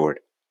photos afterward.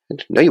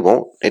 No, you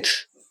won't.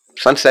 It's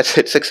sunsets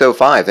at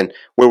 6:05, and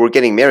where we're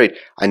getting married,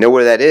 I know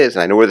where that is,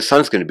 and I know where the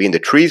sun's going to be, and the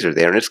trees are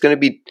there, and it's going to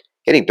be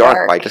getting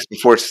dark by just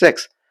before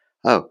 6.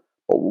 Oh,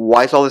 well,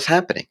 why is all this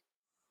happening?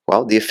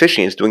 Well, the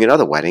officiant is doing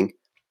another wedding,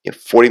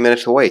 40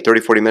 minutes away,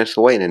 30, 40 minutes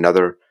away in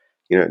another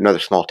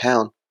small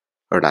town,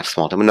 or not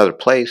small town, another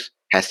place,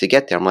 has to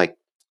get there. I'm like,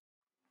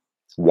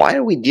 why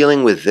are we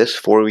dealing with this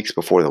 4 weeks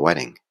before the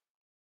wedding?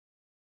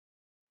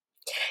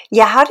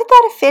 Yeah, how did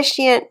that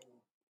officiant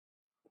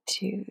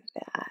do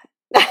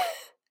that?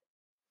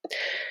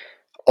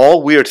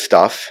 All weird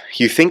stuff.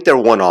 You think they're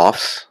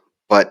one-offs,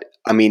 but,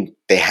 I mean,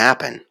 they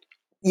happen.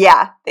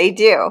 Yeah, they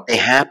do. They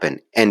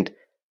happen. And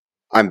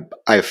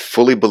I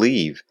fully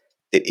believe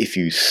that if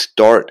you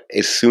start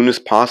as soon as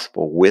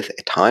possible with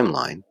a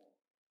timeline,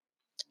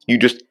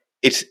 the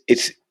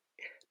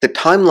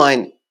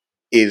timeline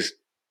is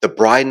the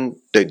bride and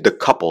the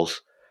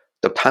couples,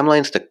 the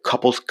timeline's the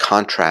couple's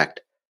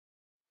contract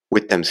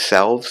with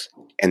themselves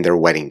and their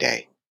wedding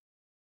day.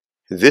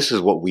 This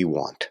is what we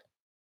want.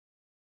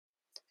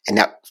 And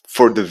now,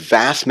 for the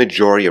vast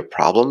majority of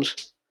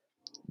problems,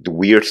 the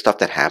weird stuff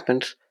that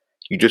happens,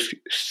 you just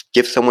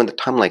give someone the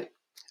time, like,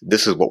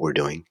 this is what we're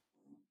doing.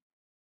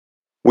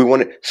 We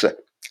want to, so,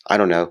 I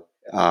don't know,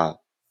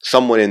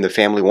 someone in the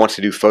family wants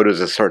to do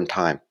photos at a certain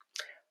time,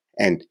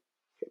 and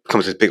it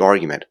becomes this big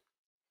argument.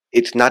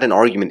 It's not an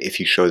argument if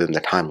you show them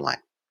the timeline.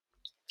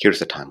 Here's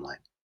the timeline.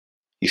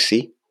 You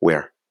see?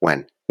 Where?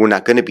 When? We're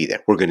not going to be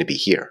there. We're going to be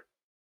here.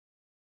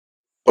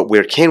 But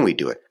where can we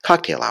do it?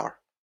 Cocktail hour,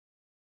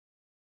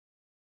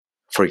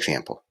 for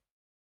example.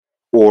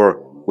 Or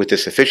with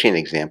this officiant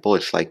example,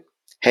 it's like,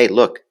 hey,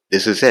 look,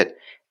 this is it.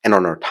 And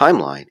on our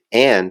timeline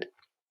and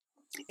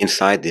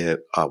inside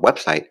the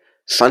website,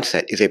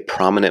 sunset is a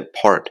prominent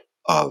part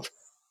of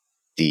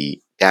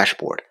the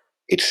dashboard.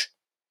 It's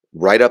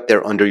right up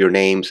there under your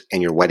names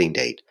and your wedding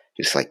date.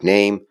 It's like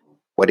name,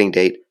 wedding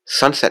date,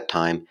 sunset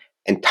time,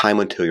 and time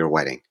until your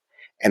wedding.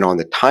 And on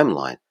the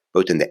timeline,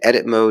 both in the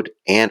edit mode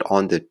and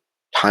on the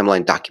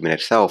timeline document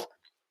itself,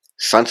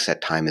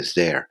 sunset time is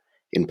there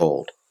in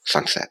bold,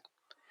 sunset.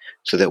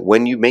 So that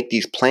when you make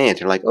these plans,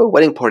 you're like, oh,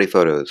 wedding party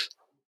photos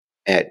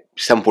at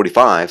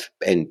 7:45,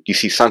 and you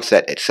see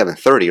sunset at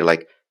 7:30, you're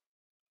like,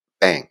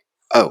 bang.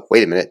 Oh,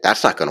 wait a minute,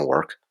 that's not going to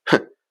work.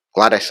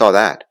 Glad I saw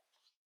that.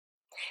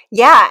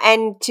 Yeah,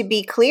 and to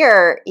be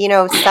clear,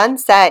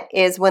 sunset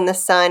is when the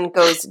sun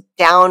goes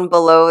down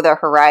below the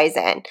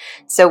horizon.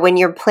 So when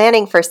you're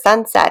planning for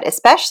sunset,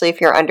 especially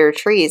if you're under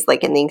trees,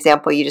 like in the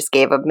example you just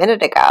gave a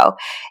minute ago,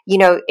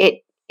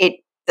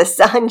 the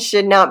sun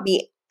should not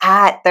be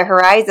at the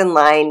horizon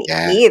line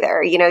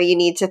either. You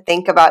need to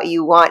think about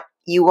you want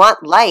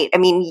light. I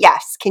mean,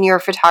 yes, can your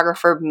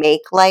photographer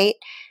make light?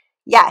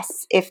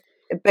 Yes,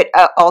 but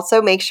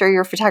also make sure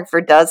your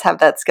photographer does have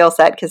that skill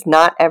set, because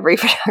not every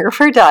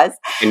photographer does.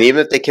 And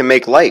even if they can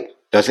make light,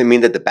 doesn't mean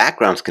that the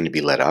background's going to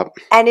be lit up.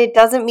 And it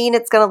doesn't mean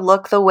it's going to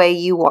look the way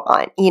you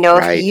want.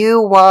 Right. If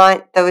you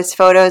want those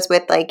photos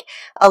with like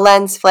a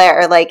lens flare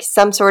or like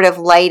some sort of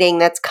lighting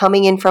that's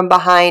coming in from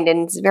behind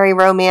and it's very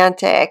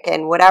romantic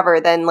and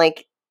whatever, then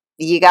like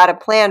you got to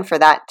plan for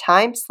that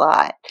time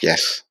slot.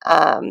 Yes.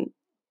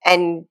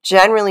 And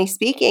generally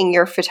speaking,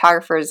 your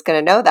photographer is going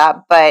to know that,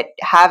 but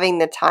having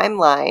the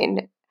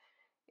timeline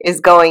is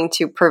going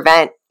to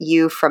prevent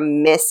you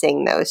from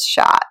missing those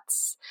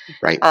shots.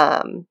 Right.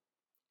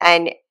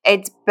 And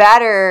it's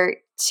better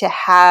to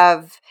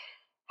have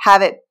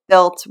it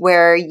built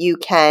where you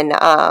can,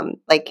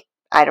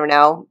 I don't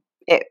know,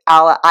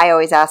 I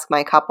always ask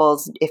my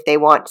couples if they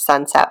want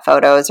sunset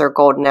photos or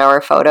golden hour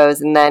photos.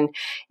 And then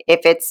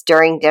if it's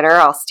during dinner,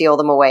 I'll steal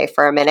them away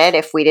for a minute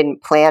if we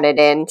didn't plan it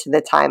into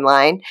the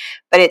timeline.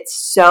 But it's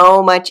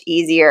so much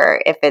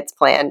easier if it's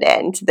planned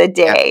into the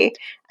day.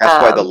 Yeah.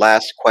 That's why the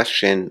last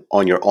question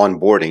on your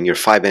onboarding, your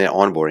 5-minute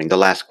onboarding, the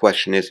last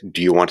question is,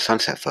 do you want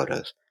sunset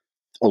photos?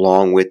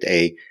 Along with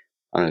a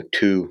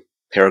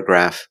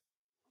 2-paragraph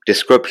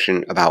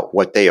description about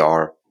what they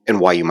are and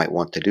why you might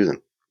want to do them.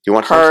 Do you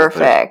want sunset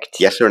photos? Perfect.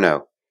 Yes or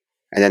no?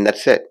 And then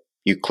that's it.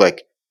 You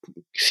click,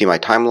 see my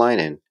timeline,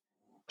 and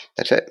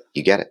that's it.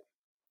 You get it.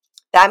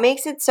 That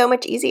makes it so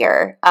much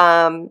easier.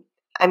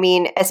 I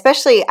mean,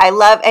 especially I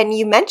love, and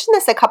you mentioned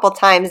this a couple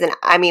times, and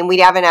I mean, we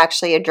haven't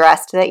actually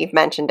addressed that you've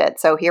mentioned it.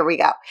 So here we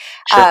go.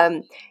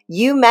 Sure.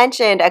 You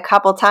mentioned a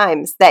couple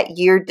times that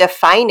you're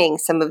defining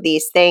some of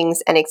these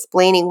things and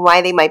explaining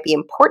why they might be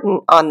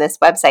important on this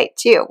website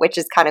too, which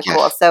is kind of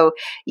cool. So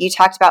you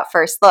talked about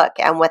first look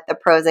and what the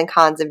pros and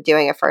cons of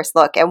doing a first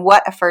look and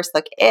what a first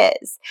look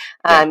is.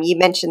 You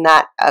mentioned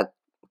that a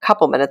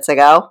couple minutes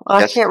ago.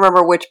 I can't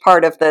remember which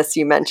part of this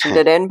you mentioned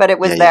it in, but it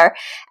was there.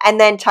 And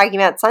then talking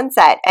about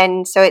sunset.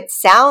 And so it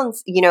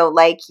sounds,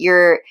 like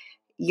you're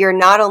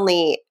not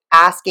only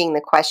asking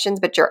the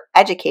questions, but you're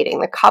educating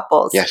the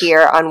couples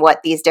here on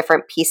what these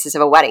different pieces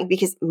of a wedding,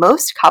 because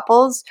most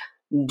couples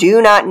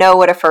do not know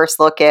what a first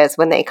look is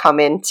when they come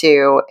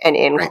into an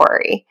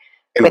inquiry.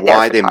 Right. And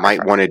why they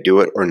might want to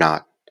do it or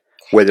not,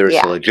 whether it's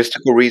a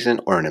logistical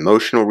reason or an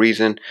emotional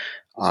reason.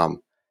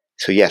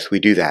 So yes, we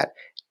do that.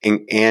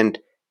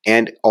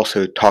 And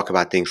also talk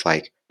about things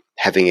like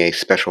having a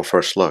special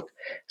first look.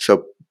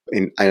 So,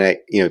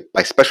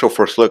 by special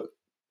first look,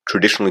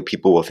 traditionally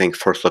people will think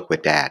first look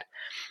with dad.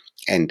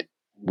 And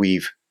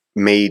we've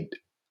made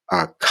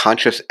a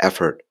conscious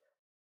effort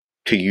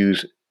to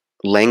use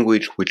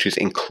language which is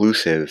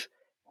inclusive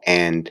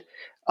and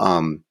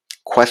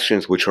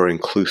questions which are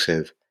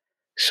inclusive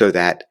so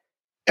that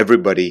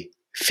everybody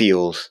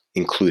feels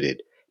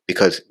included.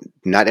 Because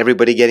not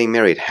everybody getting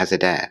married has a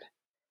dad.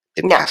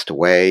 They passed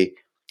away.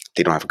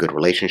 They don't have a good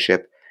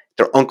relationship.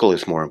 Their uncle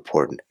is more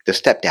important. The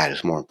stepdad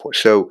is more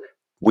important. So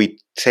we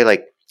say,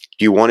 like,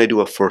 do you want to do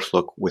a first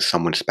look with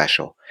someone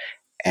special?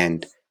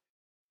 And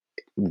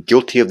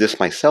guilty of this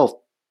myself,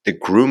 the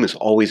groom is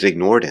always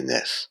ignored in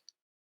this.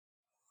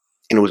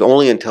 And it was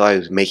only until I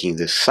was making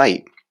this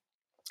site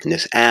and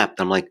this app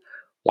that I'm like,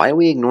 why are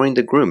we ignoring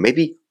the groom?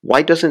 Maybe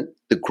why doesn't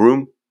the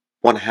groom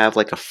want to have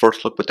like a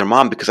first look with their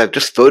mom because I've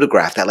just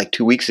photographed that like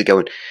 2 weeks ago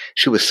and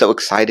she was so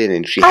excited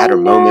and she I had her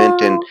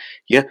moment. And,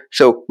 know.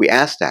 so we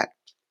asked that.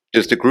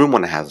 Does the groom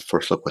want to have the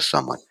first look with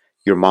someone?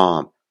 Your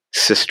mom,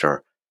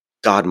 sister,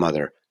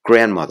 godmother,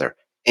 grandmother,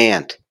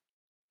 aunt,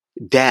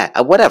 dad,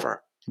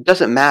 whatever. It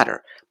doesn't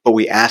matter. But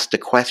we ask the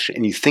question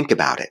and you think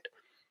about it.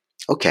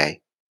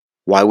 Okay,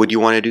 why would you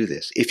want to do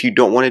this? If you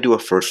don't want to do a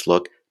first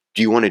look,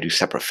 do you want to do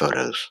separate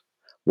photos?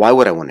 Why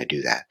would I want to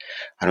do that?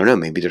 I don't know.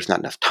 Maybe there's not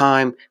enough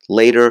time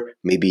later.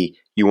 Maybe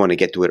you want to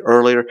get to it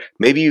earlier.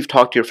 Maybe you've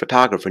talked to your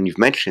photographer and you've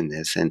mentioned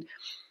this and,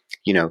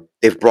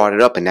 they've brought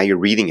it up and now you're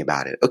reading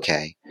about it.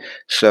 Okay.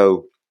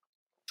 So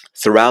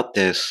throughout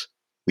this,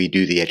 we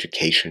do the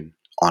education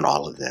on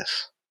all of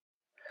this.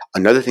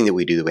 Another thing that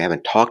we do that we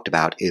haven't talked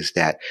about is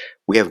that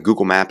we have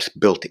Google Maps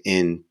built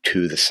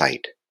into the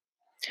site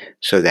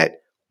so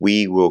that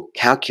we will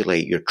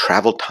calculate your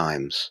travel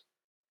times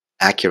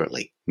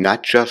accurately,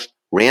 not just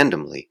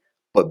randomly,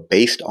 but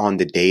based on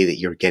the day that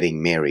you're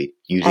getting married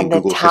using And the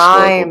Google's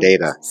historical time.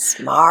 data.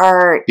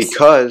 Smart.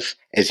 Because,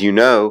 as you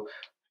know,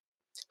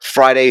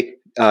 Friday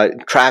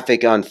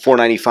traffic on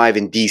 495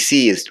 in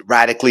DC is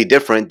radically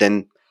different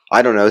than,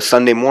 I don't know,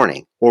 Sunday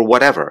morning or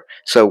whatever.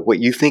 So what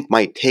you think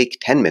might take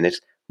 10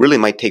 minutes really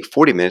might take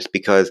 40 minutes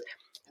because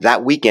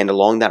that weekend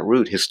along that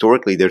route,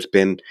 historically, there's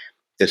been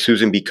the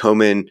Susan B.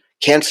 Komen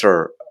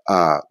cancer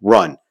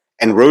run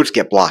and roads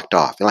get blocked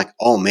off. And like,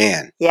 oh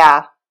man.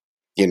 Yeah.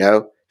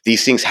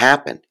 These things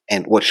happen.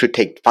 And what should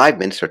take 5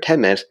 minutes or 10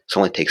 minutes, it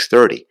only takes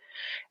 30.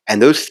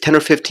 And those 10 or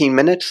 15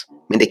 minutes,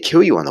 they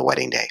kill you on the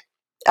wedding day.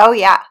 Oh,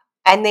 yeah.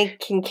 And they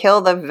can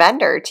kill the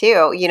vendor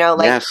too.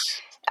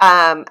 Yes.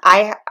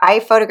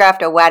 I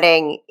photographed a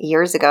wedding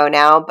years ago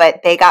now,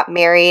 but they got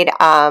married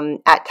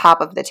at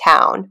Top of the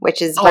Town,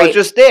 which is I was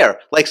just there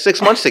like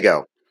 6 months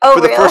ago. Oh,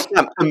 for the really? first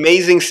time.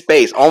 Amazing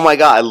space. Oh my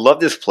God. I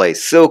love this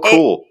place. So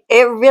cool.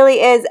 It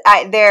really is.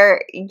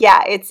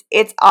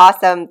 It's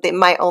awesome.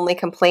 My only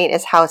complaint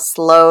is how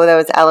slow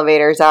those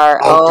elevators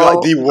are. Oh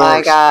God, the worst.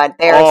 My God.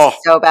 They're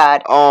so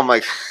bad. Oh my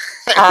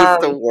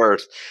God. It's the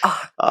worst.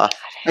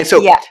 And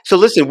so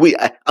listen,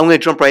 I'm going to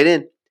jump right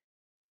in.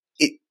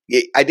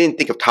 I didn't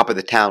think of Top of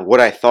the Town. What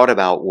I thought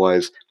about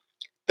was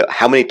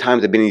how many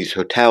times I've been in these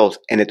hotels,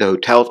 and at the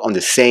hotels on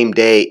the same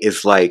day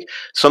is like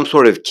some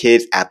sort of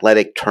kids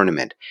athletic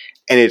tournament.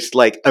 And it's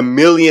like a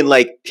million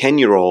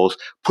 10-year-olds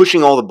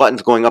pushing all the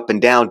buttons going up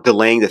and down,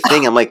 delaying the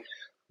thing. I'm like,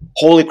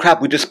 holy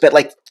crap, we just spent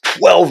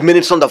 12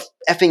 minutes on the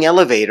effing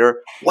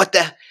elevator. What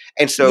the?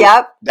 And so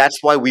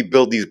that's why we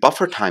build these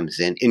buffer times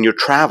in your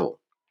travel.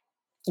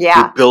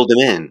 Yeah. We build them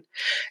in.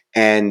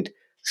 And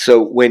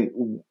so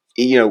when,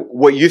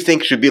 what you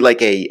think should be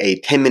like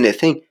a 10-minute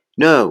thing,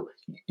 no,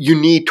 you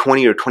need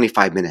 20 or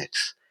 25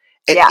 minutes.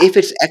 And if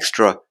it's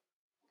extra,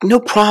 no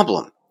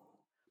problem.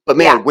 But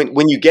man,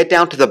 when you get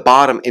down to the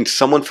bottom and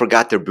someone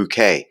forgot their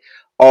bouquet,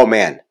 oh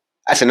man,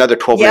 that's another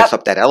 12 minutes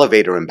up that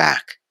elevator and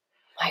back.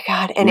 My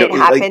God. And it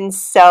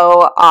happens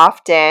so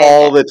often.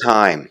 All the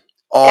time.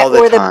 Or the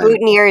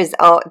boutonnieres.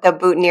 Oh, the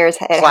boutonnieres,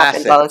 it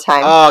happens all the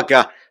time. Oh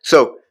God.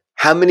 So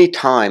how many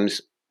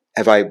times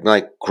have I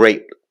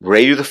great,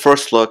 ready to the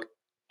first look,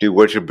 dude,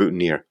 where's your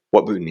boutonniere?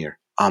 What boutonniere?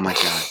 Oh my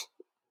God.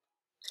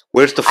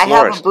 Where's the florist?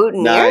 I have a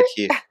boutonniere? Not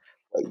here.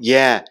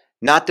 Yeah,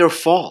 not their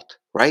fault,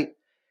 right?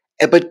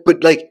 But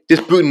this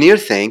boutonniere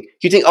thing,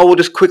 you think, we'll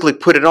just quickly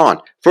put it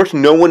on. First,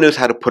 no one knows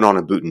how to put on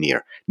a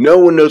boutonniere. No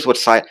one knows what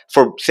side.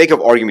 For sake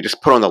of argument,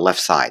 just put on the left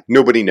side.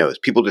 Nobody knows.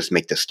 People just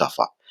make this stuff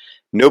up.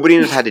 Nobody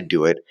knows how to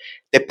do it.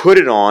 They put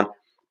it on,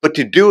 but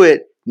to do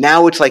it,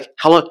 now it's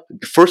how long?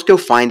 First, go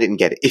find it and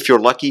get it. If you're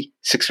lucky,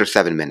 6 or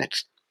 7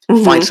 minutes.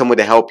 Mm-hmm. Find someone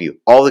to help you.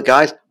 All the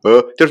guys,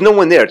 there's no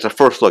one there. It's a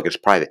first look. It's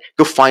private.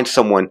 Go find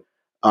someone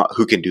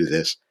who can do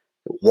this.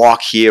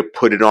 Walk here,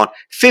 put it on.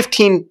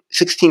 15,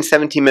 16,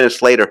 17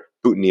 minutes later,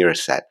 boutonniere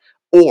is set.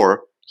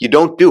 Or you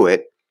don't do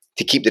it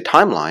to keep the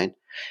timeline,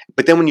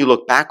 but then when you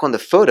look back on the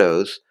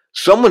photos,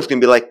 someone's going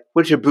to be like,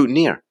 where's your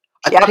boutonniere?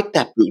 I picked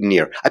that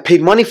boutonniere. I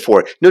paid money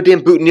for it. No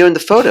damn boutonniere in the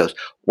photos.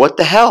 What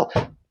the hell?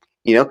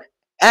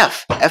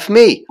 F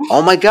me.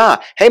 Oh my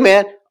God. Hey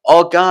man,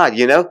 oh God,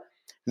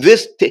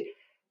 this, and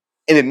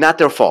it's not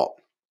their fault.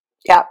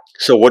 Yeah.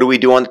 So what do we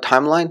do on the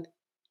timeline?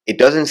 It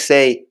doesn't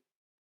say,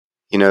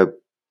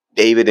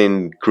 David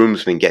and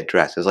groomsmen get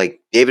dressed. It's like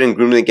David and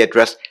groomsmen get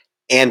dressed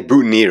and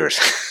boutonnieres.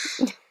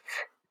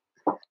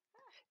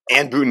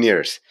 And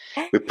boutonnieres.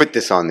 We put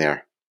this on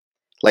there.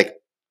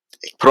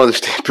 Put on the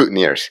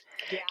boutonnieres.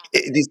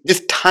 Yeah.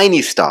 This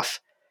tiny stuff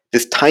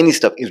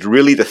is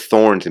really the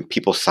thorns in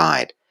people's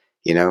side,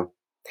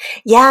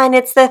 Yeah, and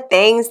it's the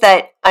things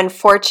that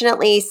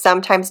unfortunately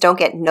sometimes don't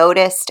get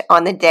noticed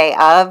on the day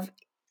of.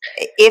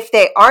 If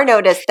they are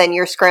noticed, then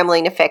you're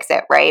scrambling to fix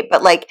it, right?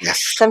 But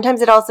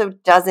sometimes it also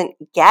doesn't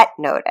get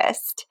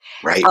noticed.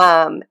 Right.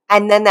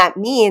 And then that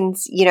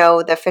means,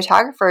 the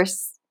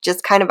photographer's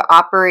just kind of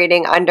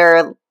operating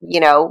under,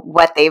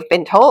 what they've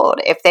been told.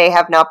 If they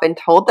have not been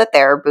told that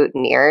there are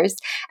boutonnieres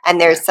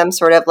and there's some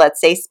sort of, let's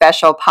say,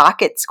 special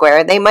pocket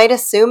square, they might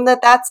assume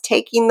that that's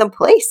taking the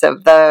place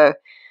of the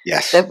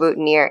Yes. the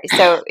boutonniere.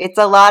 So it's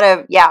a lot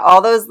of,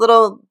 all those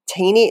little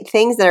teeny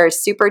things that are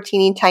super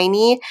teeny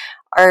tiny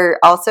are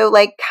also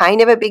like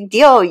kind of a big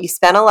deal. You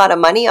spent a lot of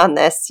money on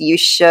this. You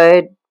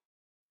should.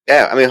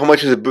 Yeah, I mean, how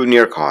much does a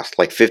boutonniere cost?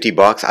 Like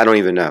 $50? I don't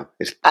even know.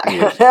 I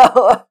don't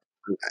know.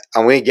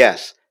 I'm going to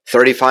guess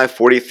 $35,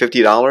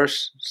 $40,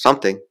 $50,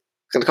 something.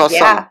 It's going to cost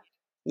something. Yeah.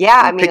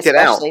 Yeah. I We mean, picked it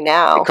out. especially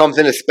now. It comes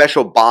in a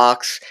special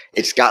box.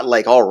 It's got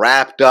like all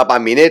wrapped up. I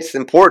mean, it's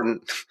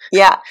important.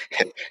 Yeah.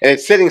 And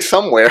it's sitting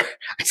somewhere.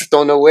 I just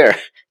don't know where.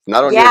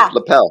 Not on your Yeah.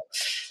 lapel.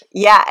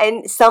 Yeah.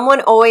 And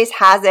someone always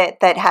has it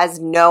that has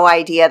no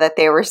idea that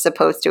they were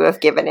supposed to have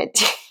given it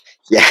to you.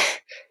 Yeah.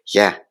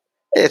 Yeah.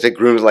 It's a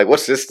groom's like,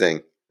 what's this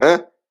thing?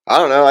 Huh? I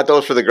don't know. I thought it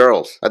was for the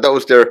girls. I thought it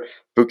was their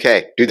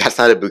bouquet. Dude, that's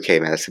not a bouquet,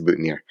 man. That's a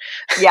boutonniere.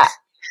 Yeah.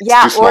 It's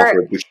Yeah. too small Or for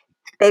a bouquet.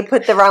 they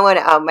put the wrong one.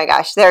 Oh my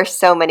gosh. There are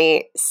so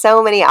many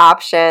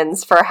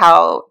options for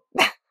how.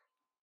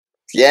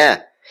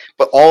 Yeah.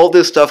 But all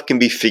this stuff can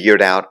be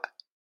figured out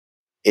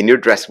in your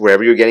dress,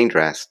 wherever you're getting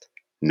dressed.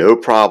 No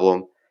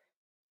problem.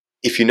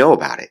 If you know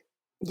about it.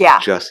 Yeah.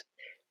 Just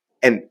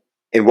and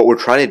what we're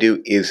trying to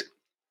do is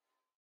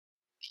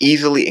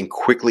easily and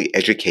quickly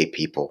educate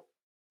people.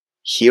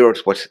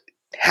 Here's what's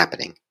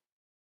happening.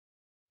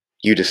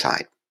 You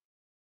decide.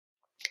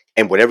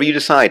 And whatever you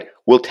decide,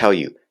 we'll tell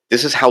you,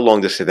 this is how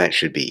long this event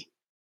should be.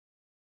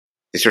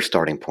 This is your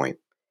starting point.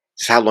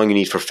 This is how long you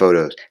need for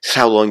photos. This is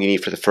how long you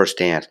need for the first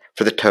dance,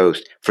 for the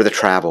toast, for the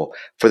travel,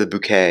 for the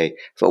bouquet.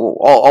 For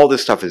all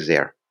this stuff is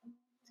there.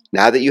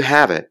 Now that you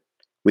have it,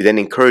 we then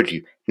encourage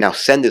you, now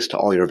send this to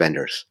all your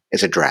vendors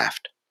as a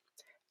draft.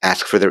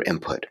 Ask for their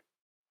input.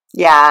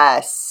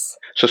 Yes.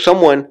 So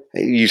someone,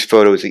 use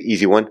photo as an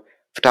easy one,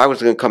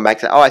 photographers are going to come back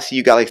and say, oh, I see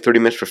you got like 30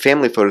 minutes for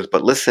family photos,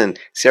 but listen,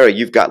 Sarah,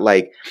 you've got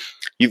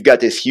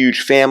this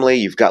huge family,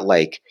 you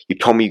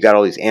told me you got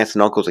all these aunts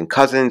and uncles and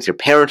cousins, your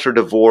parents are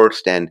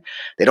divorced and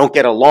they don't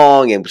get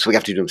along, and so we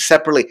have to do them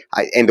separately,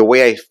 and the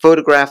way I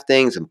photograph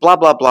things and blah,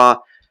 blah, blah,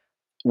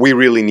 we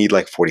really need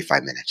like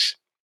 45 minutes.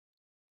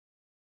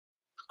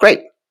 Great,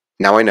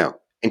 now I know,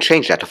 and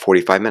change that to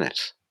 45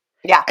 minutes.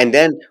 Yeah. And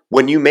then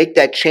when you make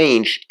that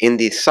change in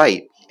the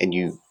site and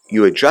you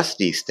adjust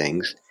these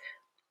things,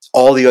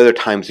 all the other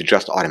times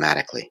adjust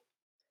automatically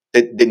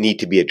that need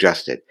to be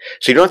adjusted.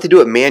 So you don't have to do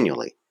it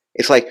manually.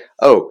 It's like,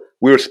 oh,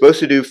 we were supposed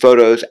to do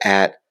photos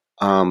at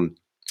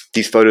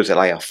these photos at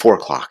like 4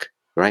 o'clock,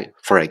 right?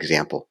 For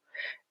example.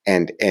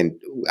 And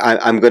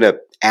I'm going to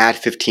add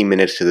 15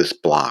 minutes to this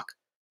block.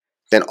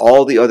 Then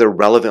all the other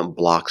relevant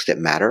blocks that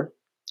matter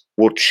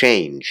will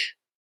change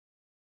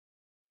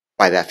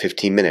by that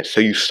 15 minutes. So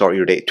you start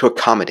your day to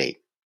accommodate.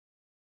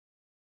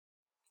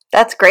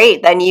 That's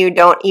great. Then you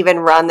don't even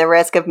run the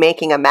risk of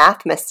making a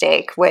math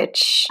mistake,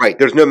 which Right.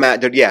 There's no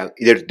math. Yeah.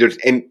 There's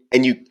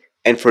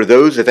and for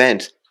those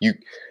events,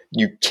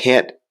 you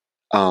can't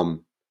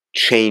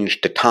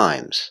change the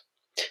times.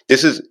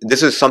 This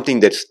is something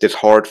that's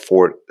hard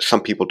for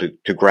some people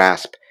to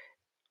grasp.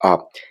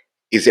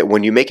 Is that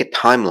when you make a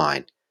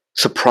timeline,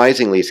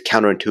 surprisingly, it's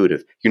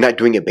counterintuitive. You're not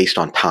doing it based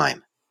on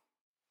time.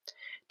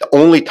 The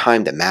only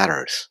time that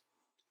matters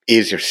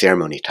is your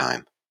ceremony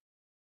time.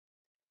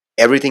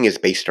 Everything is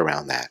based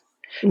around that.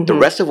 mm-hmm. The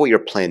rest of what you're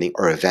planning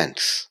are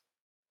events.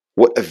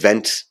 What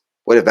event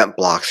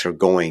blocks are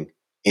going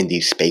in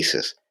these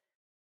spaces.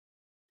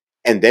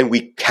 And then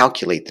we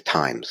calculate the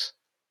times.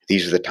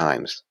 These are the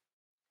times.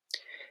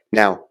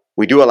 Now,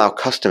 we do allow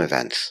custom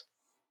events.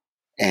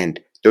 And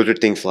those are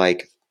things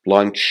like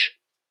lunch,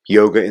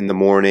 yoga in the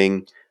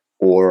morning,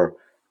 or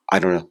I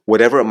don't know,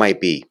 whatever it might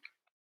be.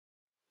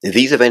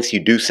 These events,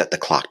 you do set the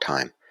clock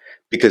time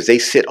because they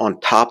sit on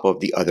top of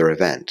the other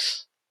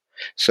events.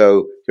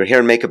 So your hair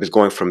and makeup is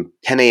going from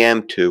 10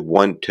 a.m. to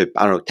 10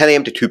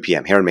 a.m. to 2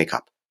 p.m. hair and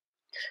makeup.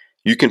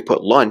 You can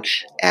put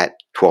lunch at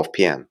 12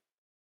 p.m.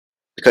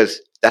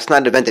 because that's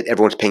not an event that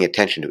everyone's paying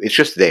attention to. It's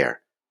just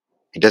there.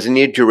 It doesn't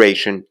need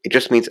duration. It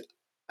just means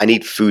I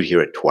need food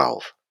here at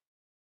 12.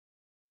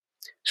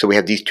 So we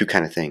have these two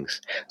kind of things.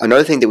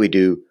 Another thing that we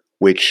do,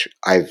 which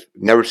I've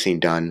never seen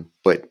done,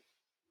 but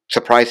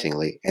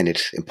surprisingly, and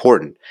it's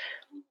important,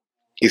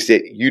 is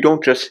that you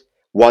don't just,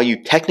 while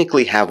you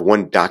technically have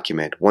one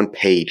document, one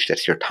page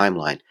that's your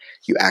timeline,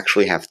 you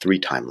actually have 3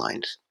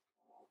 timelines.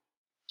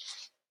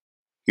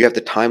 You have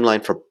the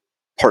timeline for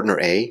partner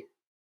A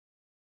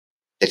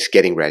that's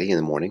getting ready in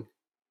the morning,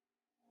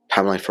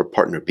 timeline for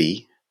partner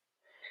B,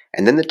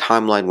 and then the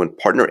timeline when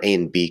partner A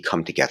and B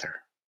come together.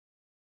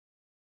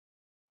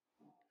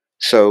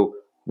 So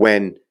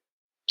when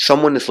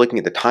someone is looking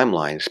at the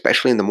timeline,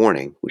 especially in the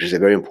morning, which is a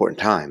very important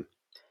time,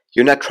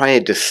 you're not trying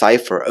to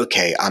decipher,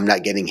 okay, I'm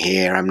not getting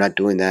here, I'm not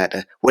doing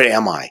that, where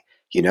am I?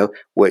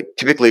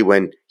 Typically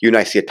when you and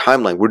I see a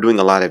timeline, we're doing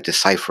a lot of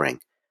deciphering.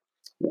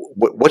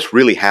 What's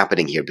really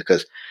happening here?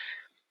 Because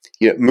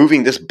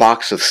moving this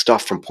box of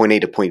stuff from point A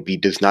to point B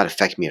does not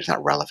affect me. It's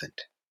not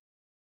relevant.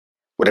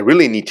 What I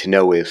really need to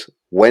know is,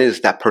 when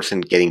is that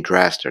person getting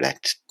dressed or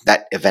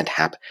that event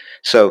happen?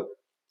 So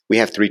we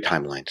have 3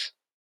 timelines.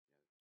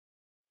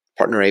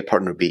 Partner A,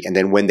 partner B, and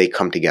then when they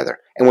come together.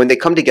 And when they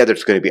come together,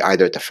 it's going to be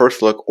either at the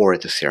first look or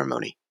at the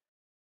ceremony.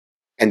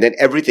 And then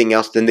everything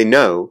else, then they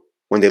know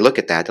when they look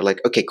at that, they're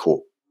like, okay,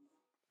 cool.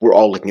 We're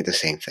all looking at the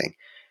same thing.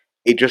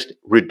 It just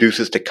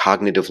reduces the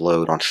cognitive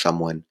load on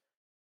someone,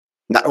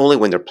 not only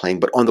when they're playing,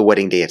 but on the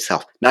wedding day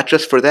itself. Not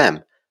just for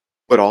them,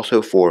 but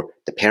also for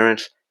the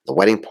parents, the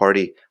wedding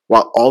party.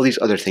 While all these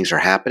other things are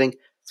happening,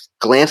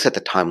 glance at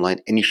the timeline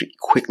and you should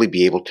quickly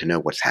be able to know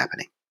what's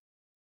happening.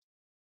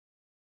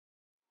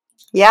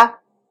 Yeah.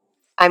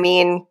 I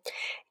mean,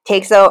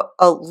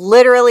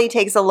 literally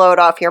takes a load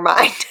off your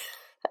mind.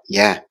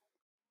 Yeah.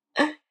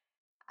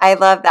 I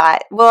love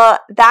that. Well,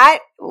 that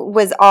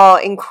was all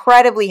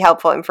incredibly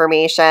helpful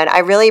information. I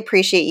really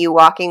appreciate you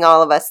walking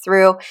all of us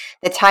through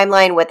the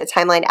timeline, what the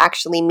timeline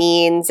actually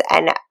means,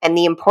 and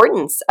the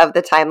importance of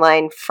the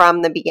timeline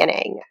from the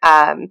beginning,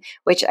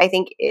 which I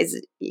think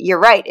you're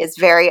right, is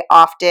very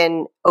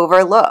often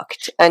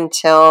overlooked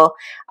until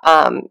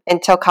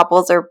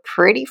couples are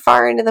pretty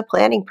far into the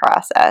planning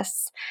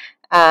process.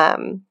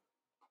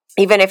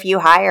 Even if you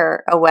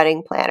hire a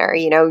wedding planner,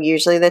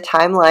 usually the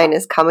timeline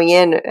is coming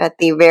in at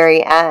the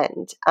very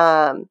end.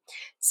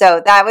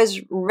 So that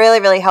was really,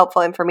 really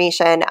helpful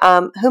information.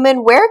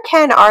 Hooman, where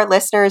can our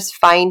listeners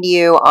find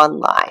you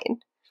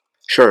online?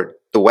 Sure.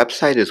 The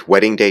website is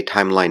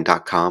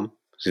weddingdaytimeline.com.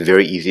 It's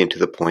very easy and to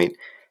the point.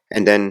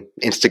 And then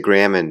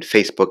Instagram and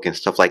Facebook and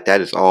stuff like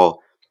that it's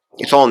all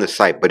on the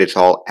site, but it's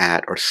all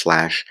 @ or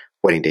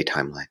 / Wedding Day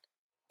Timeline.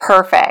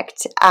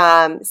 Perfect.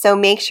 So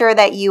make sure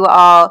that you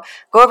all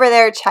go over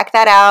there, check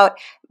that out.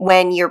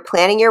 When you're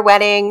planning your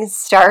wedding,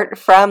 start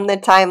from the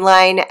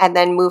timeline and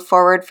then move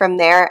forward from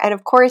there. And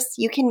of course,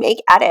 you can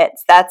make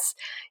edits.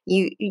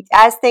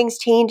 As things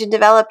change and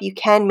develop, you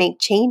can make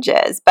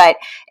changes, but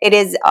it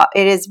is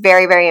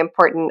very, very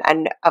important.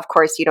 And of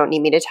course, you don't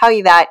need me to tell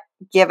you that,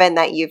 given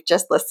that you've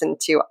just listened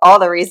to all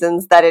the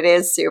reasons that it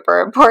is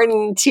super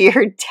important to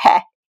your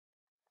day.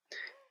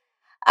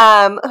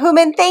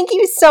 Hooman, thank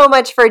you so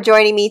much for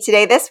joining me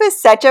today. This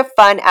was such a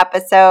fun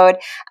episode.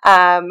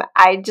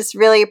 I just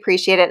really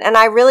appreciate it. And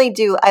I really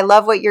do. I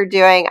love what you're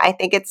doing. I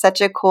think it's such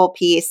a cool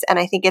piece. And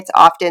I think it's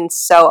often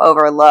so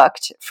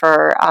overlooked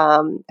for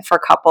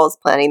couples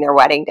planning their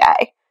wedding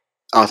day.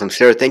 Awesome.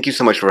 Sarah, thank you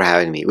so much for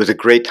having me. It was a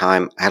great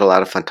time. I had a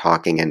lot of fun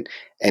talking,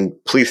 and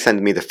please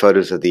send me the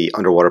photos of the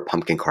underwater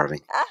pumpkin carving.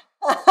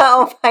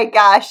 Oh my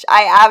gosh,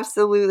 I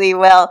absolutely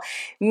will.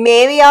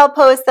 Maybe I'll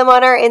post them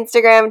on our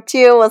Instagram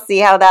too. We'll see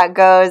how that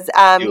goes.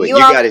 You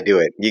got to do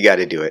it. You got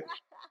to do it.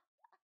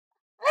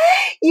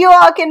 You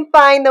all can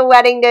find The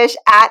Wedding Dish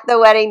at The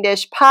Wedding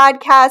Dish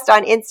Podcast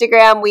on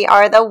Instagram. We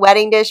are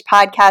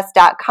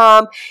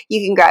theweddingdishpodcast.com.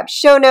 You can grab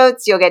show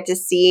notes. You'll get to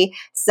see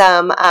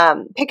some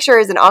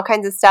pictures and all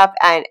kinds of stuff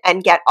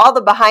and get all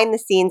the behind the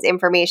scenes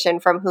information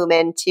from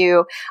Hooman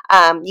too.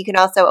 You can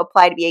also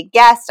apply to be a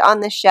guest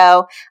on the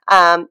show.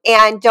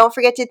 And don't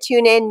forget to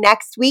tune in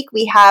next week.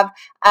 We have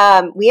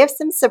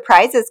some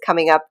surprises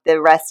coming up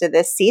the rest of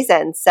this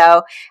season.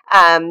 So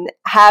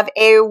have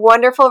a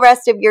wonderful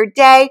rest of your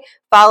day.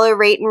 Follow,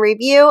 rate, and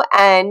review,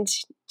 and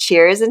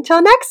cheers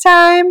until next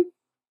time.